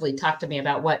offensively? Talk to me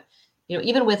about what,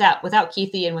 even without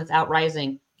Keithy and without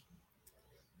Rising,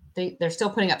 they're still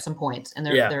putting up some points, and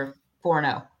they're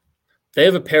 4-0. They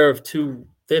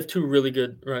have two really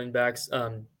good running backs.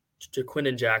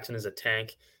 Jaquindon Jackson is a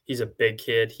tank. He's a big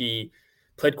kid. He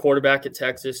played quarterback at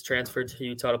Texas, transferred to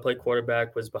Utah to play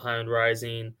quarterback, was behind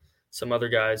Rising. Some other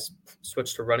guys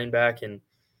switched to running back, and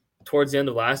towards the end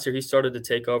of last year, he started to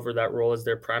take over that role as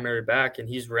their primary back, and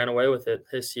he's ran away with it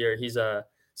this year. He's still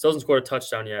hasn't scored a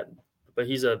touchdown yet, but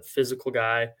he's a physical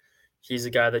guy. He's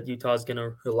a guy that Utah's going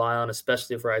to rely on,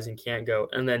 especially if Rising can't go.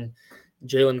 And then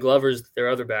Jalen Glover's their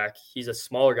other back. He's a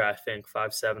smaller guy, I think,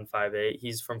 5'7", 5'8".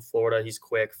 He's from Florida. He's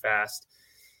quick, fast.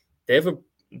 They have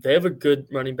a good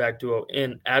running back duo.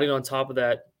 And adding on top of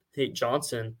that, Tate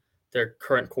Johnson, their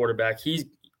current quarterback, he's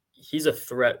a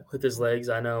threat with his legs.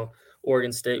 I know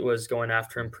Oregon State was going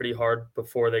after him pretty hard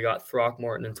before they got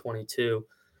Throckmorton in 22.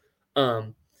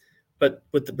 But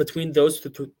between those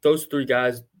three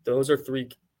guys, those are three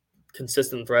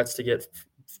consistent threats to get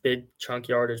big chunk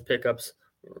yardage pickups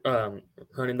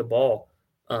running the ball.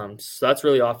 So that's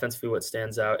really offensively what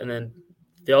stands out. And then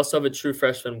they also have a true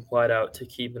freshman wideout to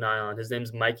keep an eye on. His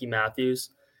name's Mikey Matthews.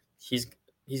 He's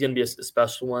going to be a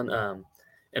special one.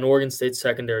 and Oregon State's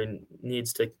secondary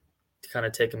needs to kind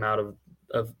of take them out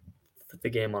of the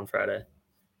game on Friday.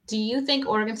 Do you think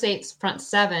Oregon State's front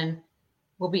seven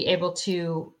will be able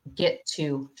to get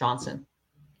to Johnson?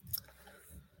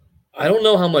 I don't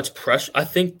know how much pressure. I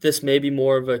think this may be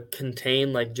more of a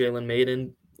contain, like Jalen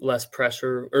Maiden, less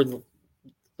pressure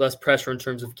in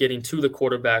terms of getting to the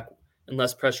quarterback, and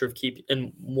less pressure of keeping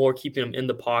him in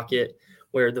the pocket,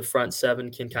 where the front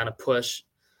seven can kind of push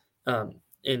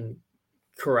and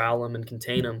corral him and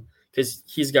contain him, because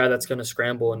he's a guy that's going to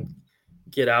scramble and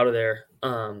get out of there.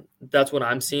 That's what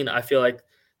I'm seeing. I feel like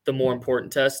the more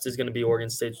important test is going to be Oregon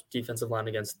State's defensive line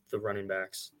against the running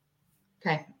backs.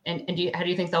 Okay. And how do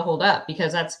you think they'll hold up?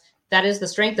 Because that is the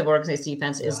strength of Oregon State's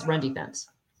defense is run defense.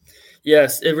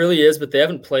 Yes, it really is, but they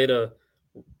haven't played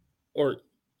or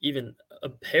even a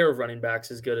pair of running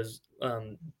backs as good as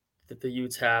that the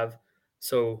Utes have.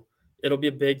 So it'll be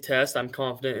a big test. I'm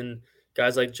confident in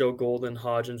guys like Joe Golden,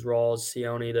 Hodgins, Rawls,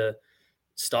 Sione to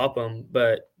stop them,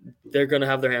 but they're going to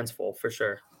have their hands full for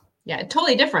sure. Yeah,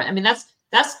 totally different. I mean, that's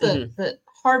the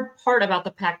hard part about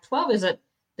the Pac-12 is that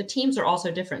the teams are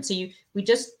also different. So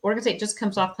Oregon State just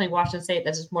comes off playing Washington State.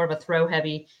 That's just more of a throw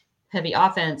heavy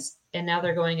offense. And now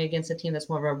they're going against a team that's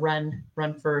more of a run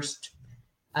first,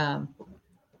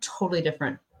 totally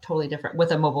different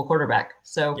with a mobile quarterback.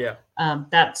 So yeah,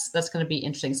 that's going to be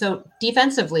interesting. So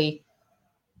defensively,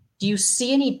 do you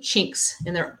see any chinks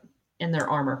in their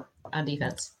armor on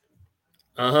defense?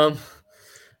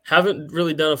 Haven't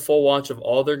really done a full watch of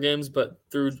all their games, but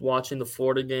through watching the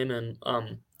Florida game and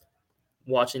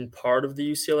watching part of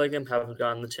the UCLA game, haven't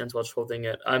gotten the chance to watch the whole thing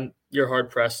yet. You're hard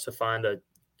pressed to find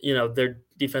their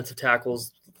defensive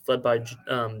tackles led by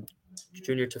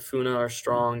Junior Tafuna are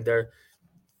strong.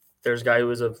 There's a guy who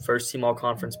was a first team all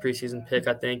conference preseason pick.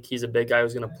 I think he's a big guy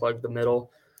who's going to plug the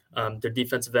middle. Their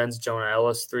defensive ends, Jonah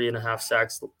Ellis, 3.5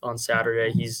 sacks on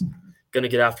Saturday. He's going to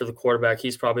get after the quarterback.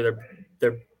 He's probably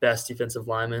their best defensive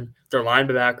lineman. Their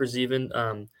linebackers even,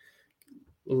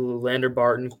 Lander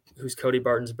Barton, who's Cody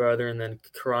Barton's brother, and then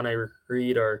Karane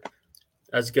Reed are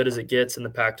as good as it gets in the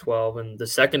Pac-12. And the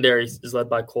secondary is led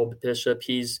by Cole Bishop.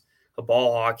 He's a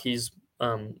ball hawk. He's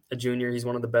a junior. He's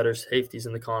one of the better safeties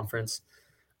in the conference.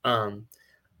 The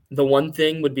one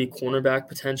thing would be cornerback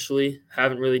potentially.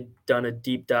 Haven't really done a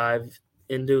deep dive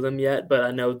into them yet, but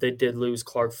I know they did lose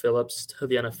Clark Phillips to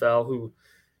the NFL, who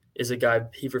is a guy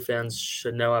Beaver fans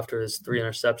should know after his 3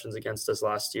 interceptions against us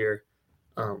last year.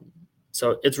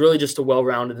 So it's really just a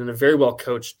well-rounded and a very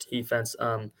well-coached defense.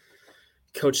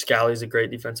 Coach Scally is a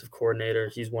great defensive coordinator.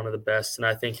 He's one of the best, and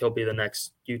I think he'll be the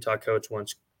next Utah coach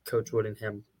once Coach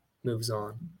Woodingham moves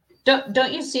on.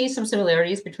 Don't you see some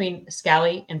similarities between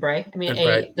Scally and Bray? I mean,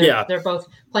 they're both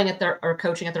playing or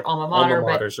coaching at their alma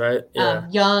maters, right? Yeah.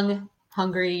 Young,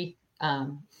 hungry.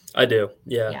 I do,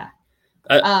 yeah.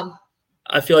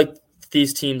 I feel like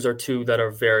these teams are two that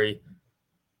are very.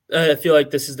 I feel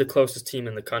like this is the closest team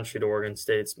in the country to Oregon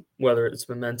State's, whether it's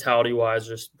mentality-wise,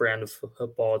 just brand of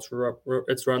football.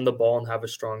 It's run the ball and have a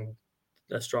strong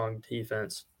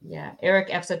defense. Yeah, Eric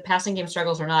F said passing game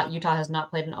struggles or not, Utah has not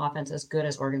played an offense as good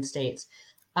as Oregon State's.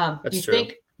 Do you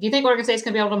think Oregon State's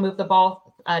going to be able to move the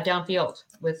ball downfield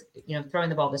with throwing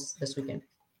the ball this weekend?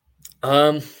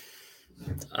 I'm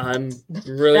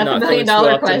really not feeling too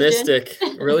optimistic.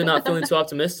 Really not feeling too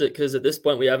optimistic because at this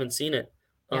point we haven't seen it.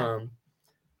 Yeah.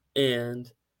 And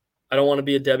I don't want to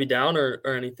be a Debbie Downer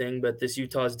or anything, but this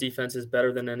Utah's defense is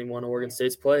better than anyone Oregon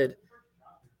State's played.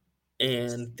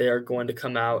 And they're going to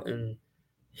come out and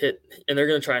they're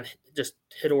going to try and just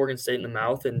hit Oregon State in the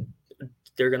mouth. And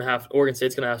Oregon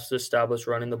State's going to have to establish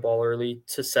running the ball early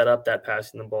to set up that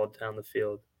passing the ball down the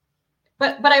field.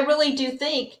 But I really do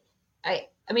think, I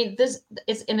mean,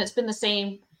 it's been the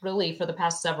same really for the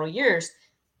past several years.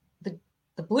 The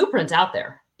blueprint's out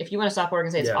there. If you want to stop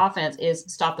Oregon State's offense, is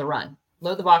stop the run,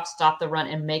 load the box, stop the run,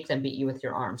 and make them beat you with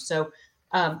your arms. So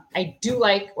I do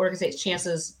like Oregon State's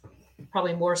chances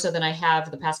probably more so than I have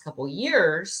the past couple of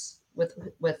years with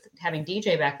having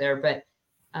DJ back there, but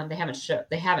they haven't showed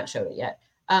it yet.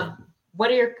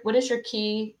 What is your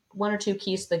key, one or two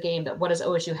keys to the game? What does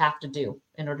OSU have to do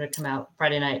in order to come out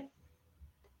Friday night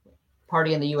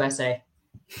party in the USA?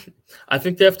 I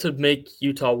think they have to make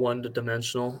Utah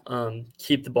one-dimensional,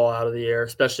 keep the ball out of the air,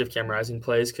 especially if Cam Rising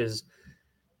plays, because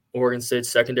Oregon State's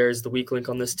secondary is the weak link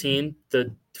on this team.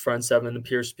 The front seven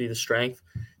appears to be the strength.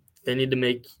 They need to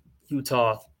make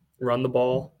Utah run the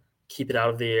ball, keep it out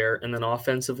of the air, and then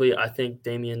offensively, I think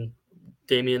Damian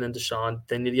and Deshaun,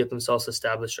 they need to get themselves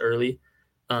established early,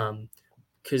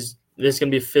 because this is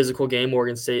going to be a physical game.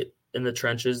 Oregon State in the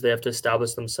trenches, they have to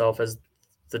establish themselves as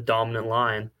the dominant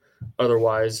line.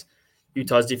 Otherwise,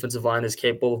 Utah's defensive line is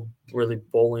capable of really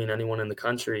bullying anyone in the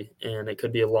country, and it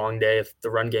could be a long day if the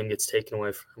run game gets taken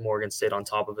away from Oregon State on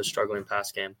top of a struggling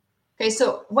pass game. Okay,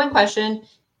 so one question,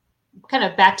 kind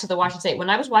of back to the Washington State. When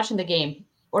I was watching the game,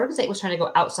 Oregon State was trying to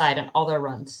go outside on all their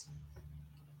runs.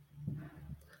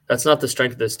 That's not the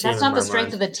strength of this team. That's not the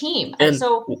strength of the team. And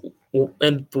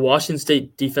the Washington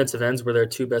State defensive ends were their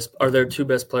two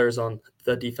best players on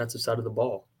the defensive side of the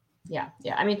ball. Yeah.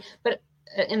 I mean, but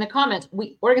in the comments,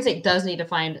 Oregon State does need to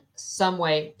find some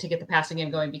way to get the passing game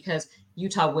going because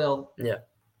Utah will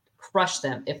crush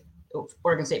them if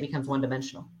Oregon State becomes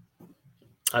one-dimensional.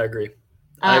 I agree.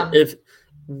 If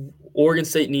Oregon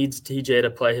State needs TJ to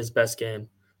play his best game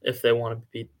if they want to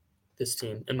beat this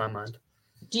team, in my mind.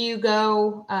 Do you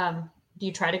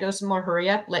try to go some more hurry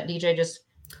up, let DJ just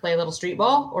play a little street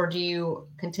ball, or do you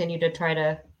continue to try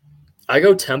to? I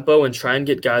go tempo and try and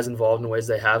get guys involved in ways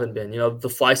they haven't been. The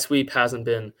fly sweep hasn't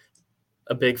been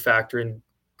a big factor, and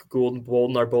Gould and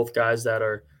Bolden are both guys that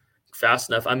are fast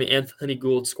enough. I mean, Anthony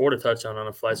Gould scored a touchdown on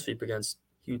a fly sweep against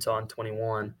Utah in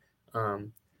 21.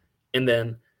 And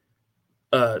then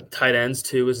tight ends,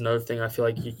 too, is another thing. I feel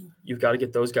like you've got to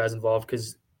get those guys involved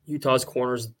because Utah's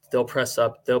corners, they'll press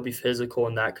up, they'll be physical,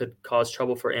 and that could cause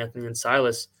trouble for Anthony and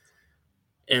Silas.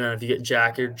 And if you get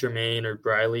Jack or Jermaine or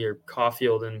Briley or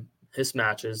Caulfield in his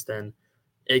matches, then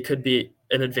it could be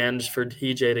an advantage for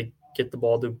TJ to get the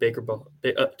ball to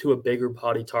a bigger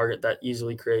body target that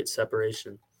easily creates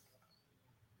separation.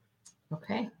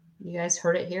 Okay. You guys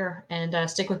heard it here. And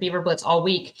stick with Beaver Blitz all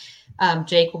week.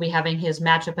 Jake will be having his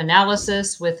matchup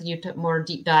analysis with more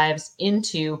deep dives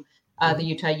into the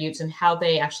Utah Utes and how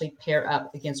they actually pair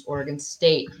up against Oregon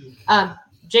State.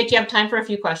 Jake, do you have time for a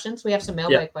few questions? We have some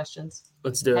mailbag questions.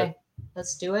 Let's do it.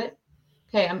 Let's do it.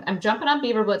 Okay, I'm jumping on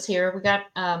Beaver Blitz here. We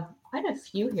got quite a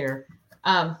few here.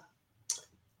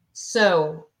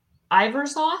 So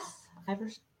Iversoth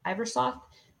has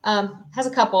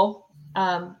a couple.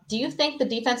 Do you think the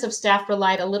defensive staff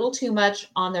relied a little too much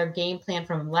on their game plan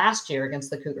from last year against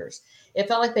the Cougars? It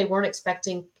felt like they weren't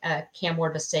expecting Cam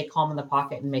Ward to stay calm in the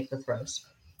pocket and make the throws.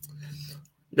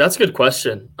 That's a good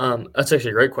question. That's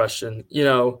actually a great question.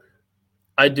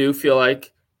 I do feel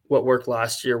like what worked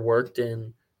last year worked,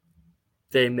 and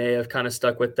they may have kind of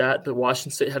stuck with that. But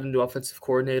Washington State had a new offensive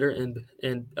coordinator, and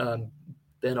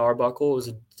Ben Arbuckle. It was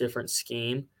a different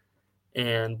scheme,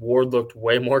 and Ward looked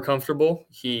way more comfortable.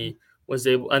 He was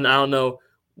able, and I don't know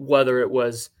whether it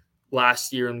was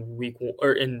last year in week one,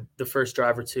 or in the first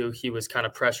drive or two, he was kind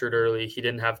of pressured early. He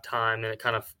didn't have time, and it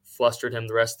kind of flustered him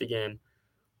the rest of the game.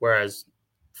 Whereas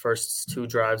first two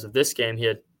drives of this game, he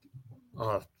had,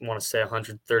 I want to say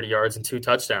 130 yards and 2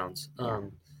 touchdowns.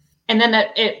 And then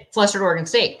it flustered Oregon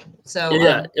State. So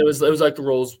it was like the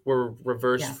roles were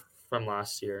reversed from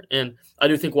last year. And I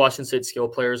do think Washington State skill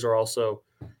players are also,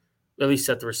 at least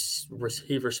at the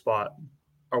receiver spot,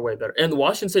 are way better. And the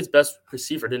Washington State's best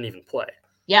receiver didn't even play.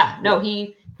 Yeah, no,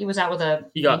 he was out with a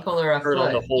ankle or a hurt foot.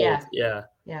 on the hold. Yeah.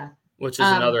 Which is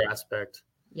another aspect.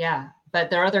 Yeah, but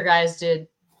their other guys did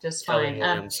just fine.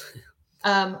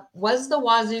 Was the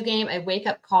Wazzu game a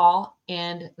wake-up call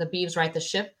and the Beavs right the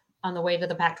ship on the way to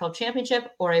the Pac-12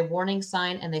 championship, or a warning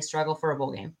sign and they struggle for a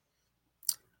bowl game?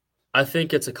 I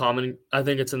think it's in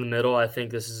the middle. I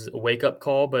think this is a wake-up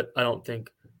call, but I don't think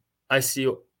I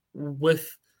see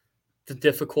with the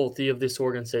difficulty of this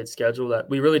Oregon State schedule that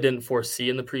we really didn't foresee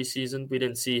in the preseason. We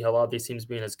didn't see a lot of these teams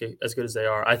being as good as they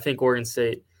are. I think Oregon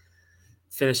State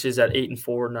finishes at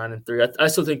 8-4, 9-3. I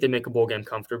still think they make a bowl game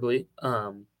comfortably.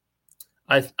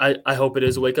 I hope it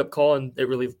is a wake-up call and it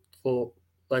really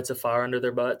lights a fire under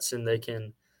their butts and they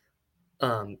can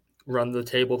run the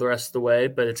table the rest of the way,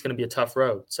 but it's going to be a tough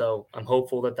road. So I'm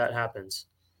hopeful that happens.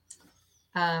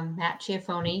 Matt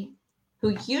Chiafoni,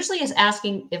 who usually is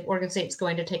asking if Oregon State's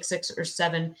going to take 6 or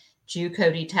 7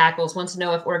 JUCO D tackles, wants to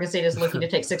know if Oregon State is looking to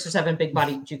take 6 or 7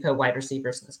 big-body JUCO wide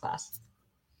receivers in this class.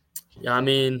 Yeah, I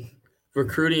mean,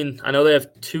 recruiting, I know they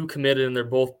have 2 committed, and they're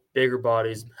both bigger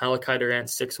bodies. Malachi Durant,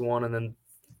 6'1", and then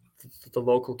the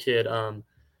local kid,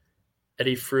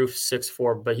 Eddie Froof,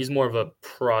 6'4", but he's more of a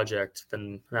project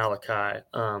than Malachi.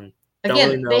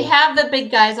 Again, they have the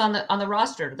big guys on the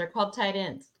roster. They're called tight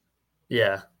ends.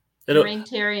 Yeah. Rain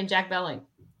Terry and Jack Belling.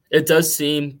 It does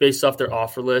seem, based off their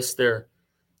offer list, they're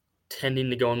tending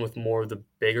to go in with more of the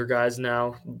bigger guys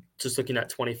now, just looking at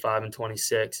 25 and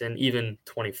 26 and even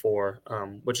 24,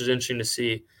 which is interesting to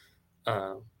see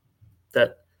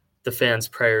that the fans'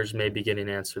 prayers may be getting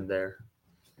answered there.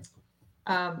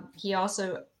 He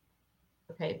also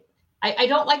 – okay. I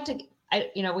don't like to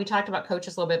 – we talked about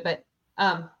coaches a little bit,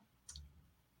 but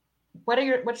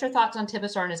what's your thoughts on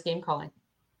Tibesar and his game calling?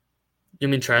 You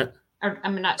mean Trent? Or I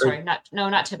mean, not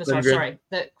Tibesar. Lindgren? Sorry,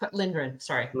 the Lindgren.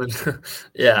 Sorry.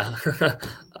 Yeah,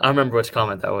 I remember which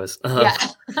comment that was. Yeah.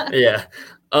 Yeah.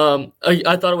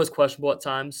 I thought it was questionable at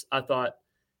times. I thought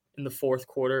in the fourth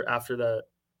quarter after the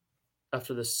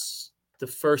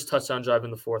first touchdown drive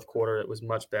in the fourth quarter, it was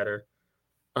much better.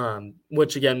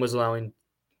 Which again was allowing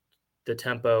the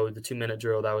tempo, the 2-minute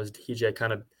drill. That was DJ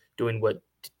kind of doing what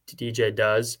DJ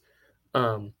does.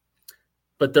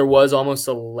 But there was almost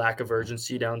a lack of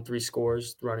urgency down 3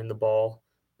 scores running the ball.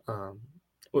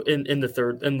 In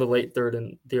the late third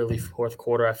and the early fourth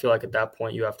quarter, I feel like at that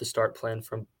point you have to start playing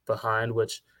from behind,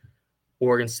 which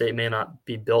Oregon State may not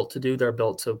be built to do. They're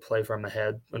built to play from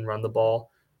ahead and run the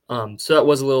ball. So that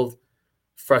was a little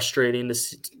frustrating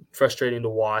to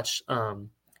watch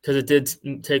because it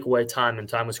did take away time, and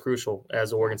time was crucial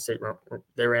as Oregon State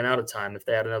they ran out of time. If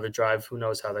they had another drive, who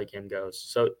knows how that game goes.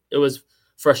 So it was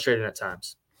frustrating at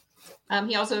times.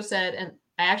 He also said, and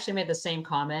I actually made the same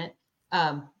comment.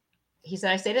 He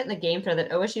said, I stated in the game thread that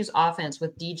OSU's offense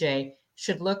with DJ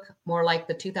should look more like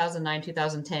the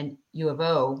 2009-2010 U of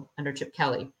O under Chip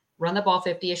Kelly. Run the ball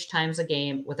 50-ish times a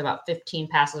game with about 15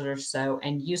 passes or so,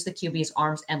 and use the QB's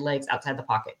arms and legs outside the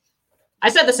pocket. I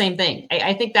said the same thing.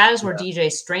 I think that is where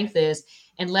DJ's strength is,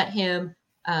 and let him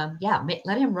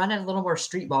let him run it a little more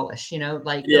street ballish,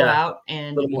 go out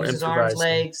and use his arms,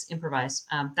 legs, improvise.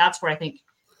 That's where I think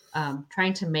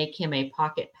trying to make him a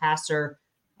pocket passer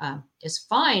is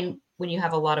fine when you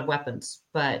have a lot of weapons.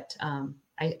 But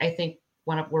I think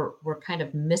we're kind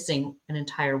of missing an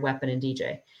entire weapon in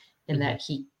DJ in that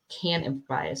he can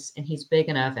improvise, and he's big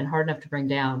enough and hard enough to bring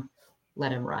down.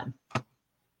 Let him run.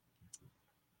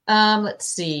 Let's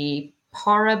see.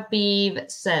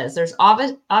 Parabeev says there's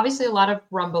obviously a lot of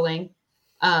rumbling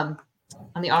on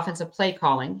the offensive play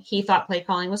calling. He thought play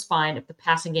calling was fine if the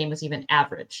passing game was even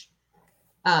average.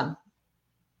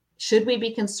 Should we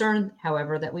be concerned,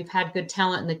 however, that we've had good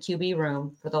talent in the QB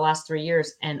room for the last 3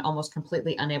 years and almost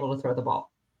completely unable to throw the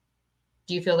ball?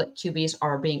 Do you feel that QBs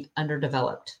are being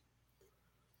underdeveloped?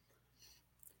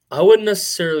 I wouldn't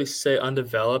necessarily say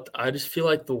undeveloped. I just feel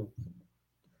like the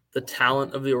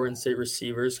talent of the Oregon State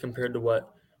receivers compared to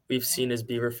what we've seen as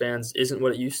Beaver fans isn't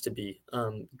what it used to be.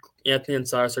 Anthony and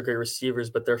Cyrus are great receivers,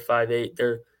 but they're 5'8".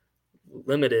 They're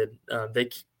limited.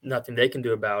 Nothing they can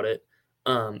do about it.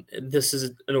 This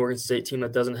is an Oregon State team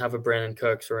that doesn't have a Brandon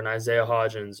Cooks or an Isaiah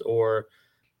Hodgins or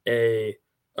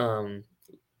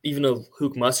even a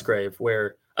Luke Musgrave,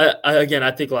 where I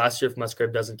think last year if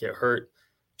Musgrave doesn't get hurt,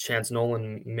 Chance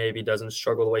Nolan maybe doesn't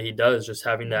struggle the way he does, just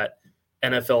having that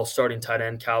NFL starting tight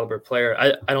end caliber player.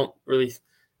 I don't really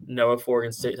know if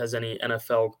Oregon State has any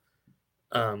NFL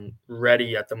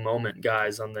ready at the moment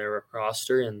guys on their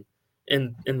roster and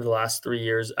in the last 3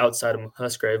 years outside of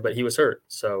Musgrave, but he was hurt.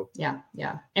 So yeah.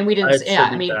 And we didn't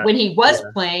when he was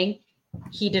playing,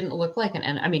 he didn't look like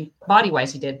body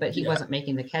wise he did, but he wasn't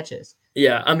making the catches.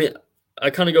 Yeah, I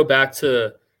kind of go back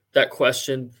to that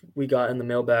question we got in the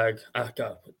mailbag. I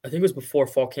think it was before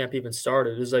fall camp even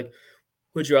started. It was like,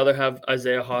 would you rather have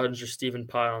Isaiah Hodgins or Stephen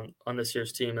Pye on this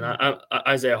year's team? And I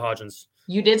Isaiah Hodgins.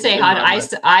 You did say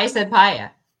Hodgins. I said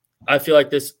Pye. I feel like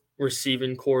this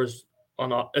receiving core is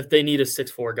if they need a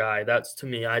 6'4" guy, that's to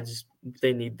me.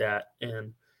 They need that.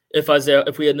 And if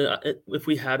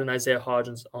we had an Isaiah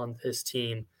Hodgins on his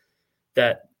team,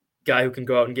 that guy who can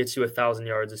go out and get you 1,000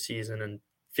 yards a season and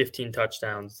 15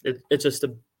 touchdowns, it's just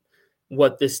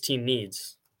what this team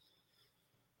needs.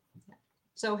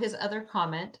 So his other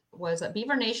comment was that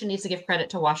Beaver Nation needs to give credit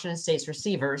to Washington State's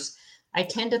receivers. I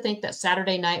tend to think that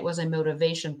Saturday night was a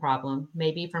motivation problem,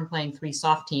 maybe from playing 3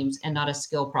 soft teams and not a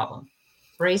skill problem.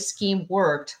 Bray's scheme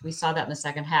worked. We saw that in the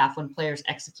second half when players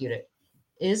executed.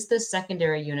 Is the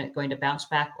secondary unit going to bounce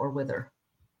back or wither?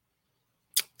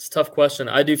 It's a tough question.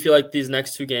 I do feel like these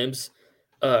next 2 games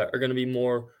are going to be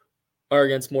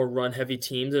against more run-heavy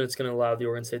teams, and it's going to allow the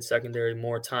Oregon State secondary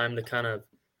more time to kind of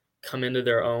come into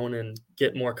their own and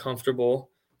get more comfortable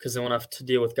because they won't have to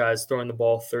deal with guys throwing the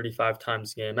ball 35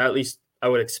 times a game. At least I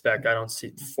would expect. I don't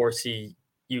foresee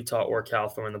Utah or Cal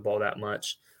throwing the ball that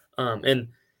much. And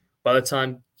by the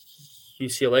time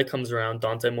UCLA comes around,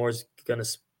 Dante Moore's gonna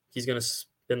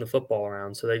spin the football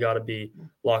around. So they got to be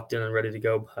locked in and ready to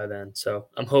go by then. So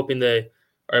I'm hoping they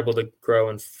are able to grow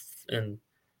and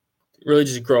really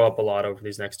just grow up a lot over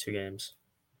these next 2 games.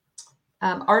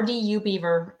 RDU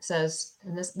Beaver says,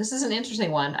 and this is an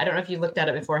interesting one. I don't know if you looked at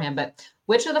it beforehand, but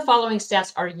which of the following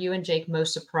stats are you and Jake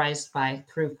most surprised by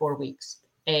through 4 weeks?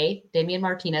 A, Damian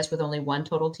Martinez with only 1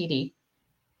 total TD.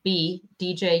 B,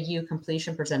 DJU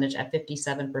completion percentage at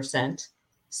 57%.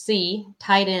 C,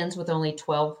 tight ends with only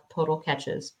 12 total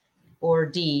catches. or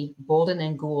D, Bolden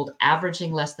and Gould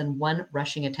averaging less than one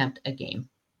rushing attempt a game?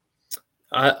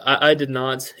 I did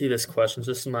not see this question.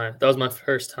 That was my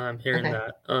first time hearing Okay.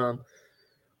 that.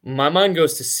 My mind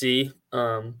goes to C.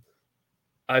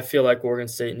 I feel like Oregon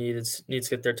State needs to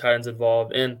get their tight ends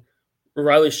involved. And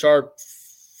Riley Sharp,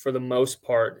 for the most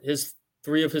part,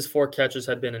 three of his 4 catches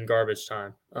had been in garbage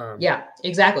time. Yeah,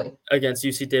 exactly. Against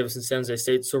UC Davis and San Jose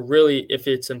State. So really, if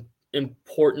it's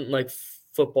important like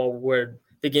football where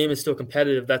the game is still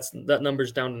competitive, that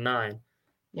number's down to 9.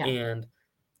 Yeah. And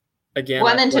again,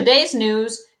 well, and then today's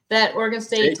news that Oregon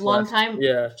State's longtime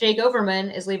Jake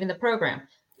Overman is leaving the program.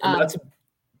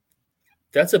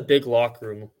 That's a big locker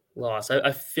room loss.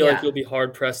 I feel like you'll be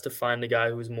hard pressed to find a guy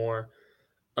who's more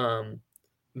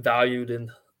valued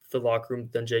in the locker room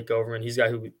than Jake Overman. He's a guy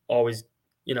who always,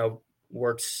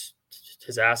 works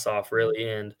his ass off really,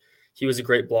 and he was a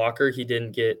great blocker. He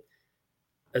didn't get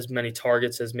as many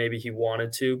targets as maybe he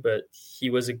wanted to, but he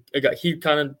was a guy. He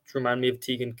kind of reminded me of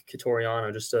Tegan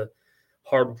Catoriano, just a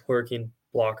hard-working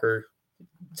blocker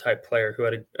type player who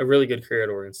had a really good career at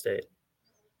Oregon State.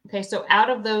 Okay, so out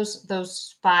of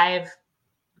those 5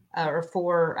 or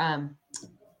 4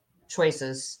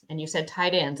 choices, and you said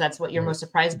tight ends, that's what you're most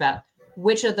surprised about.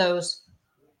 Which of those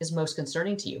is most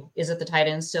concerning to you? Is it the tight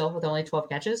ends still with only 12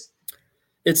 catches?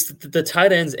 It's the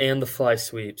tight ends and the fly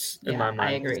sweeps in my mind.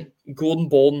 I agree. Gould and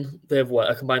Bolden, they have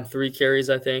a combined 3 carries,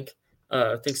 I think.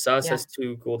 I think Silas has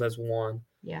 2, Gould has 1.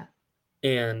 Yeah.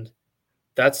 And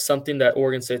that's something that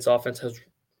Oregon State's offense has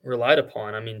relied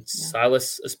upon. I mean,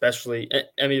 Silas especially.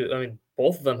 I mean,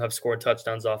 both of them have scored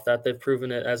touchdowns off that. They've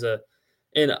proven it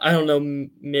and I don't know,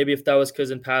 maybe if that was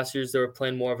because in past years they were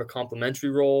playing more of a complementary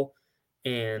role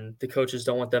and the coaches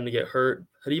don't want them to get hurt.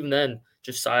 But even then,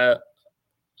 Josiah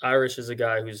Irish is a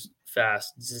guy who's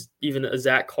fast. Even a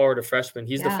Zach Card, a freshman,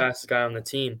 he's the fastest guy on the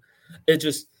team. It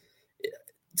just,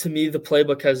 to me, the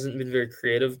playbook hasn't been very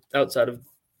creative outside of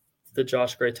the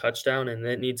Josh Gray touchdown, and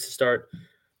it needs to start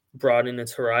broadening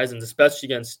its horizons, especially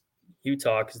against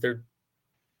Utah, because their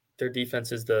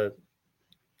defense is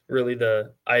really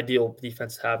the ideal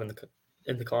defense to have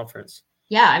in the conference.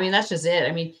 Yeah, I mean, that's just it.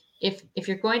 I mean, if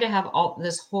you're going to have all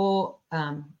this whole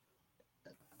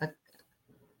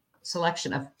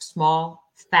selection of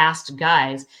small, fast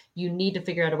guys, you need to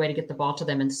figure out a way to get the ball to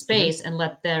them in space and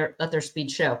let their speed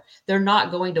show. They're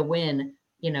not going to win,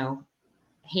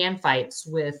 hand fights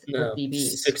with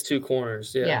DBs. 6'2"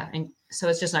 corners. Yeah. And so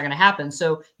it's just not going to happen.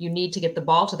 So you need to get the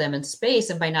ball to them in space.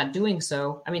 And by not doing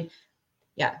so, I mean,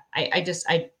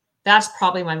 that's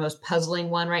probably my most puzzling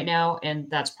one right now. And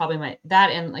that's probably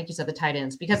and like you said, the tight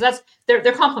ends, because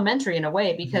they're complementary in a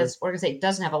way, because Oregon State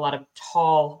doesn't have a lot of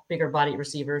tall, bigger body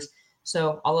receivers.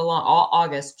 So all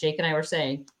August, Jake and I were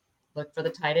saying, look for the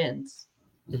tight ends.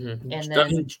 Mm-hmm. And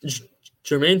then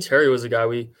Jermaine Terry was a guy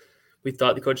we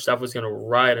thought the coach staff was going to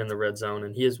riot in the red zone,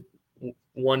 and he has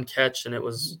 1 catch, and it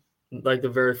was like the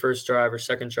very first drive or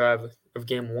second drive of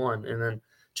game 1. And then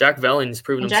Jack Velling has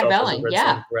proven himself as a red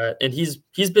zone threat, and he's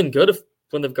been good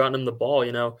when they've gotten him the ball.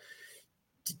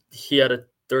 He had a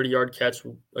 30-yard catch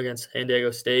against San Diego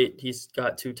State. He's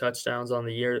got 2 touchdowns on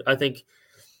the year. I think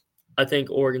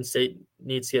Oregon State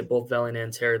needs to get both Velling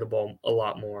and Terry the ball a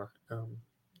lot more.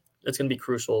 It's going to be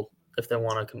crucial if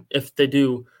they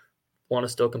do want to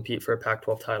still compete for a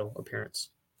Pac-12 title appearance.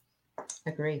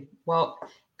 Agree. Well,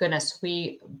 goodness,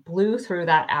 we blew through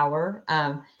that hour.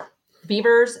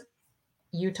 Beavers,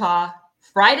 Utah,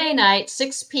 Friday night,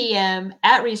 6 p.m.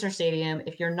 at Reser Stadium.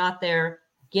 If you're not there,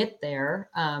 get there.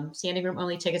 Standing room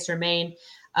only tickets remain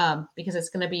because it's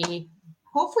going to be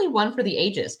hopefully one for the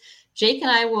ages. Jake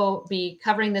and I will be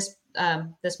covering this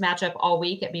matchup all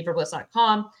week at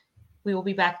beaverblitz.com. We will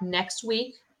be back next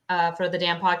week for the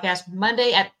damn podcast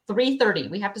Monday at 3:30.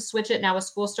 We have to switch it now with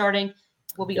school starting.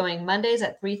 We'll be going Mondays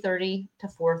at 3:30 to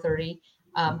 4:30.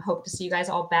 Hope to see you guys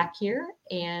all back here.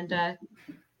 And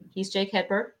he's Jake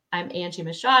Hedberg. I'm Angie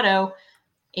Machado.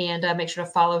 And make sure to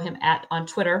follow him on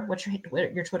Twitter. What's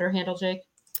your Twitter handle, Jake?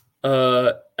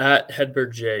 At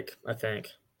Hedberg Jake, I think.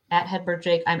 At Hedberg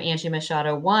Jake. I'm Angie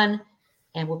Machado 1.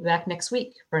 And we'll be back next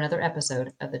week for another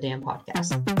episode of the damn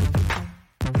podcast.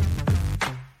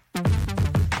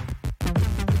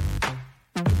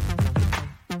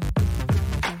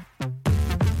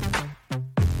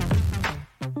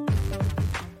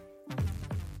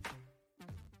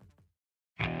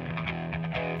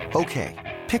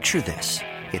 Okay, picture this.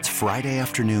 It's Friday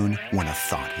afternoon when a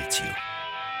thought hits you.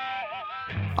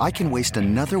 I can waste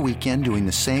another weekend doing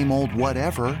the same old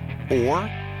whatever, or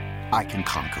I can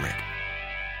conquer it.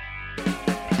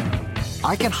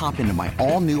 I can hop into my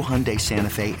all-new Hyundai Santa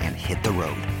Fe and hit the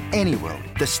road. Any road.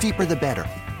 The steeper, the better.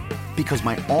 Because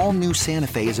my all-new Santa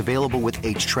Fe is available with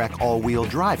H-Track all-wheel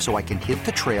drive, so I can hit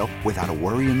the trail without a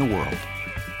worry in the world.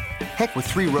 Heck, with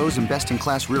 3 rows and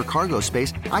best-in-class rear cargo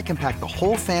space, I can pack the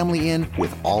whole family in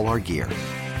with all our gear.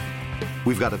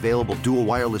 We've got available dual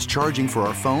wireless charging for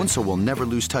our phones, so we'll never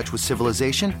lose touch with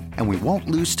civilization, and we won't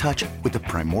lose touch with the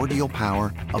primordial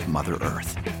power of Mother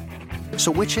Earth.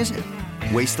 So which is it?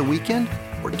 Waste the weekend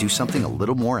or do something a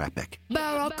little more epic?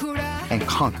 And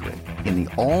conquer it in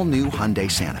the all-new Hyundai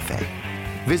Santa Fe.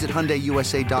 Visit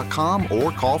HyundaiUSA.com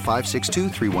or call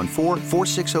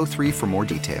 562-314-4603 for more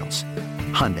details.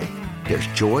 Hyundai, there's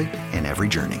joy in every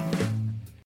journey.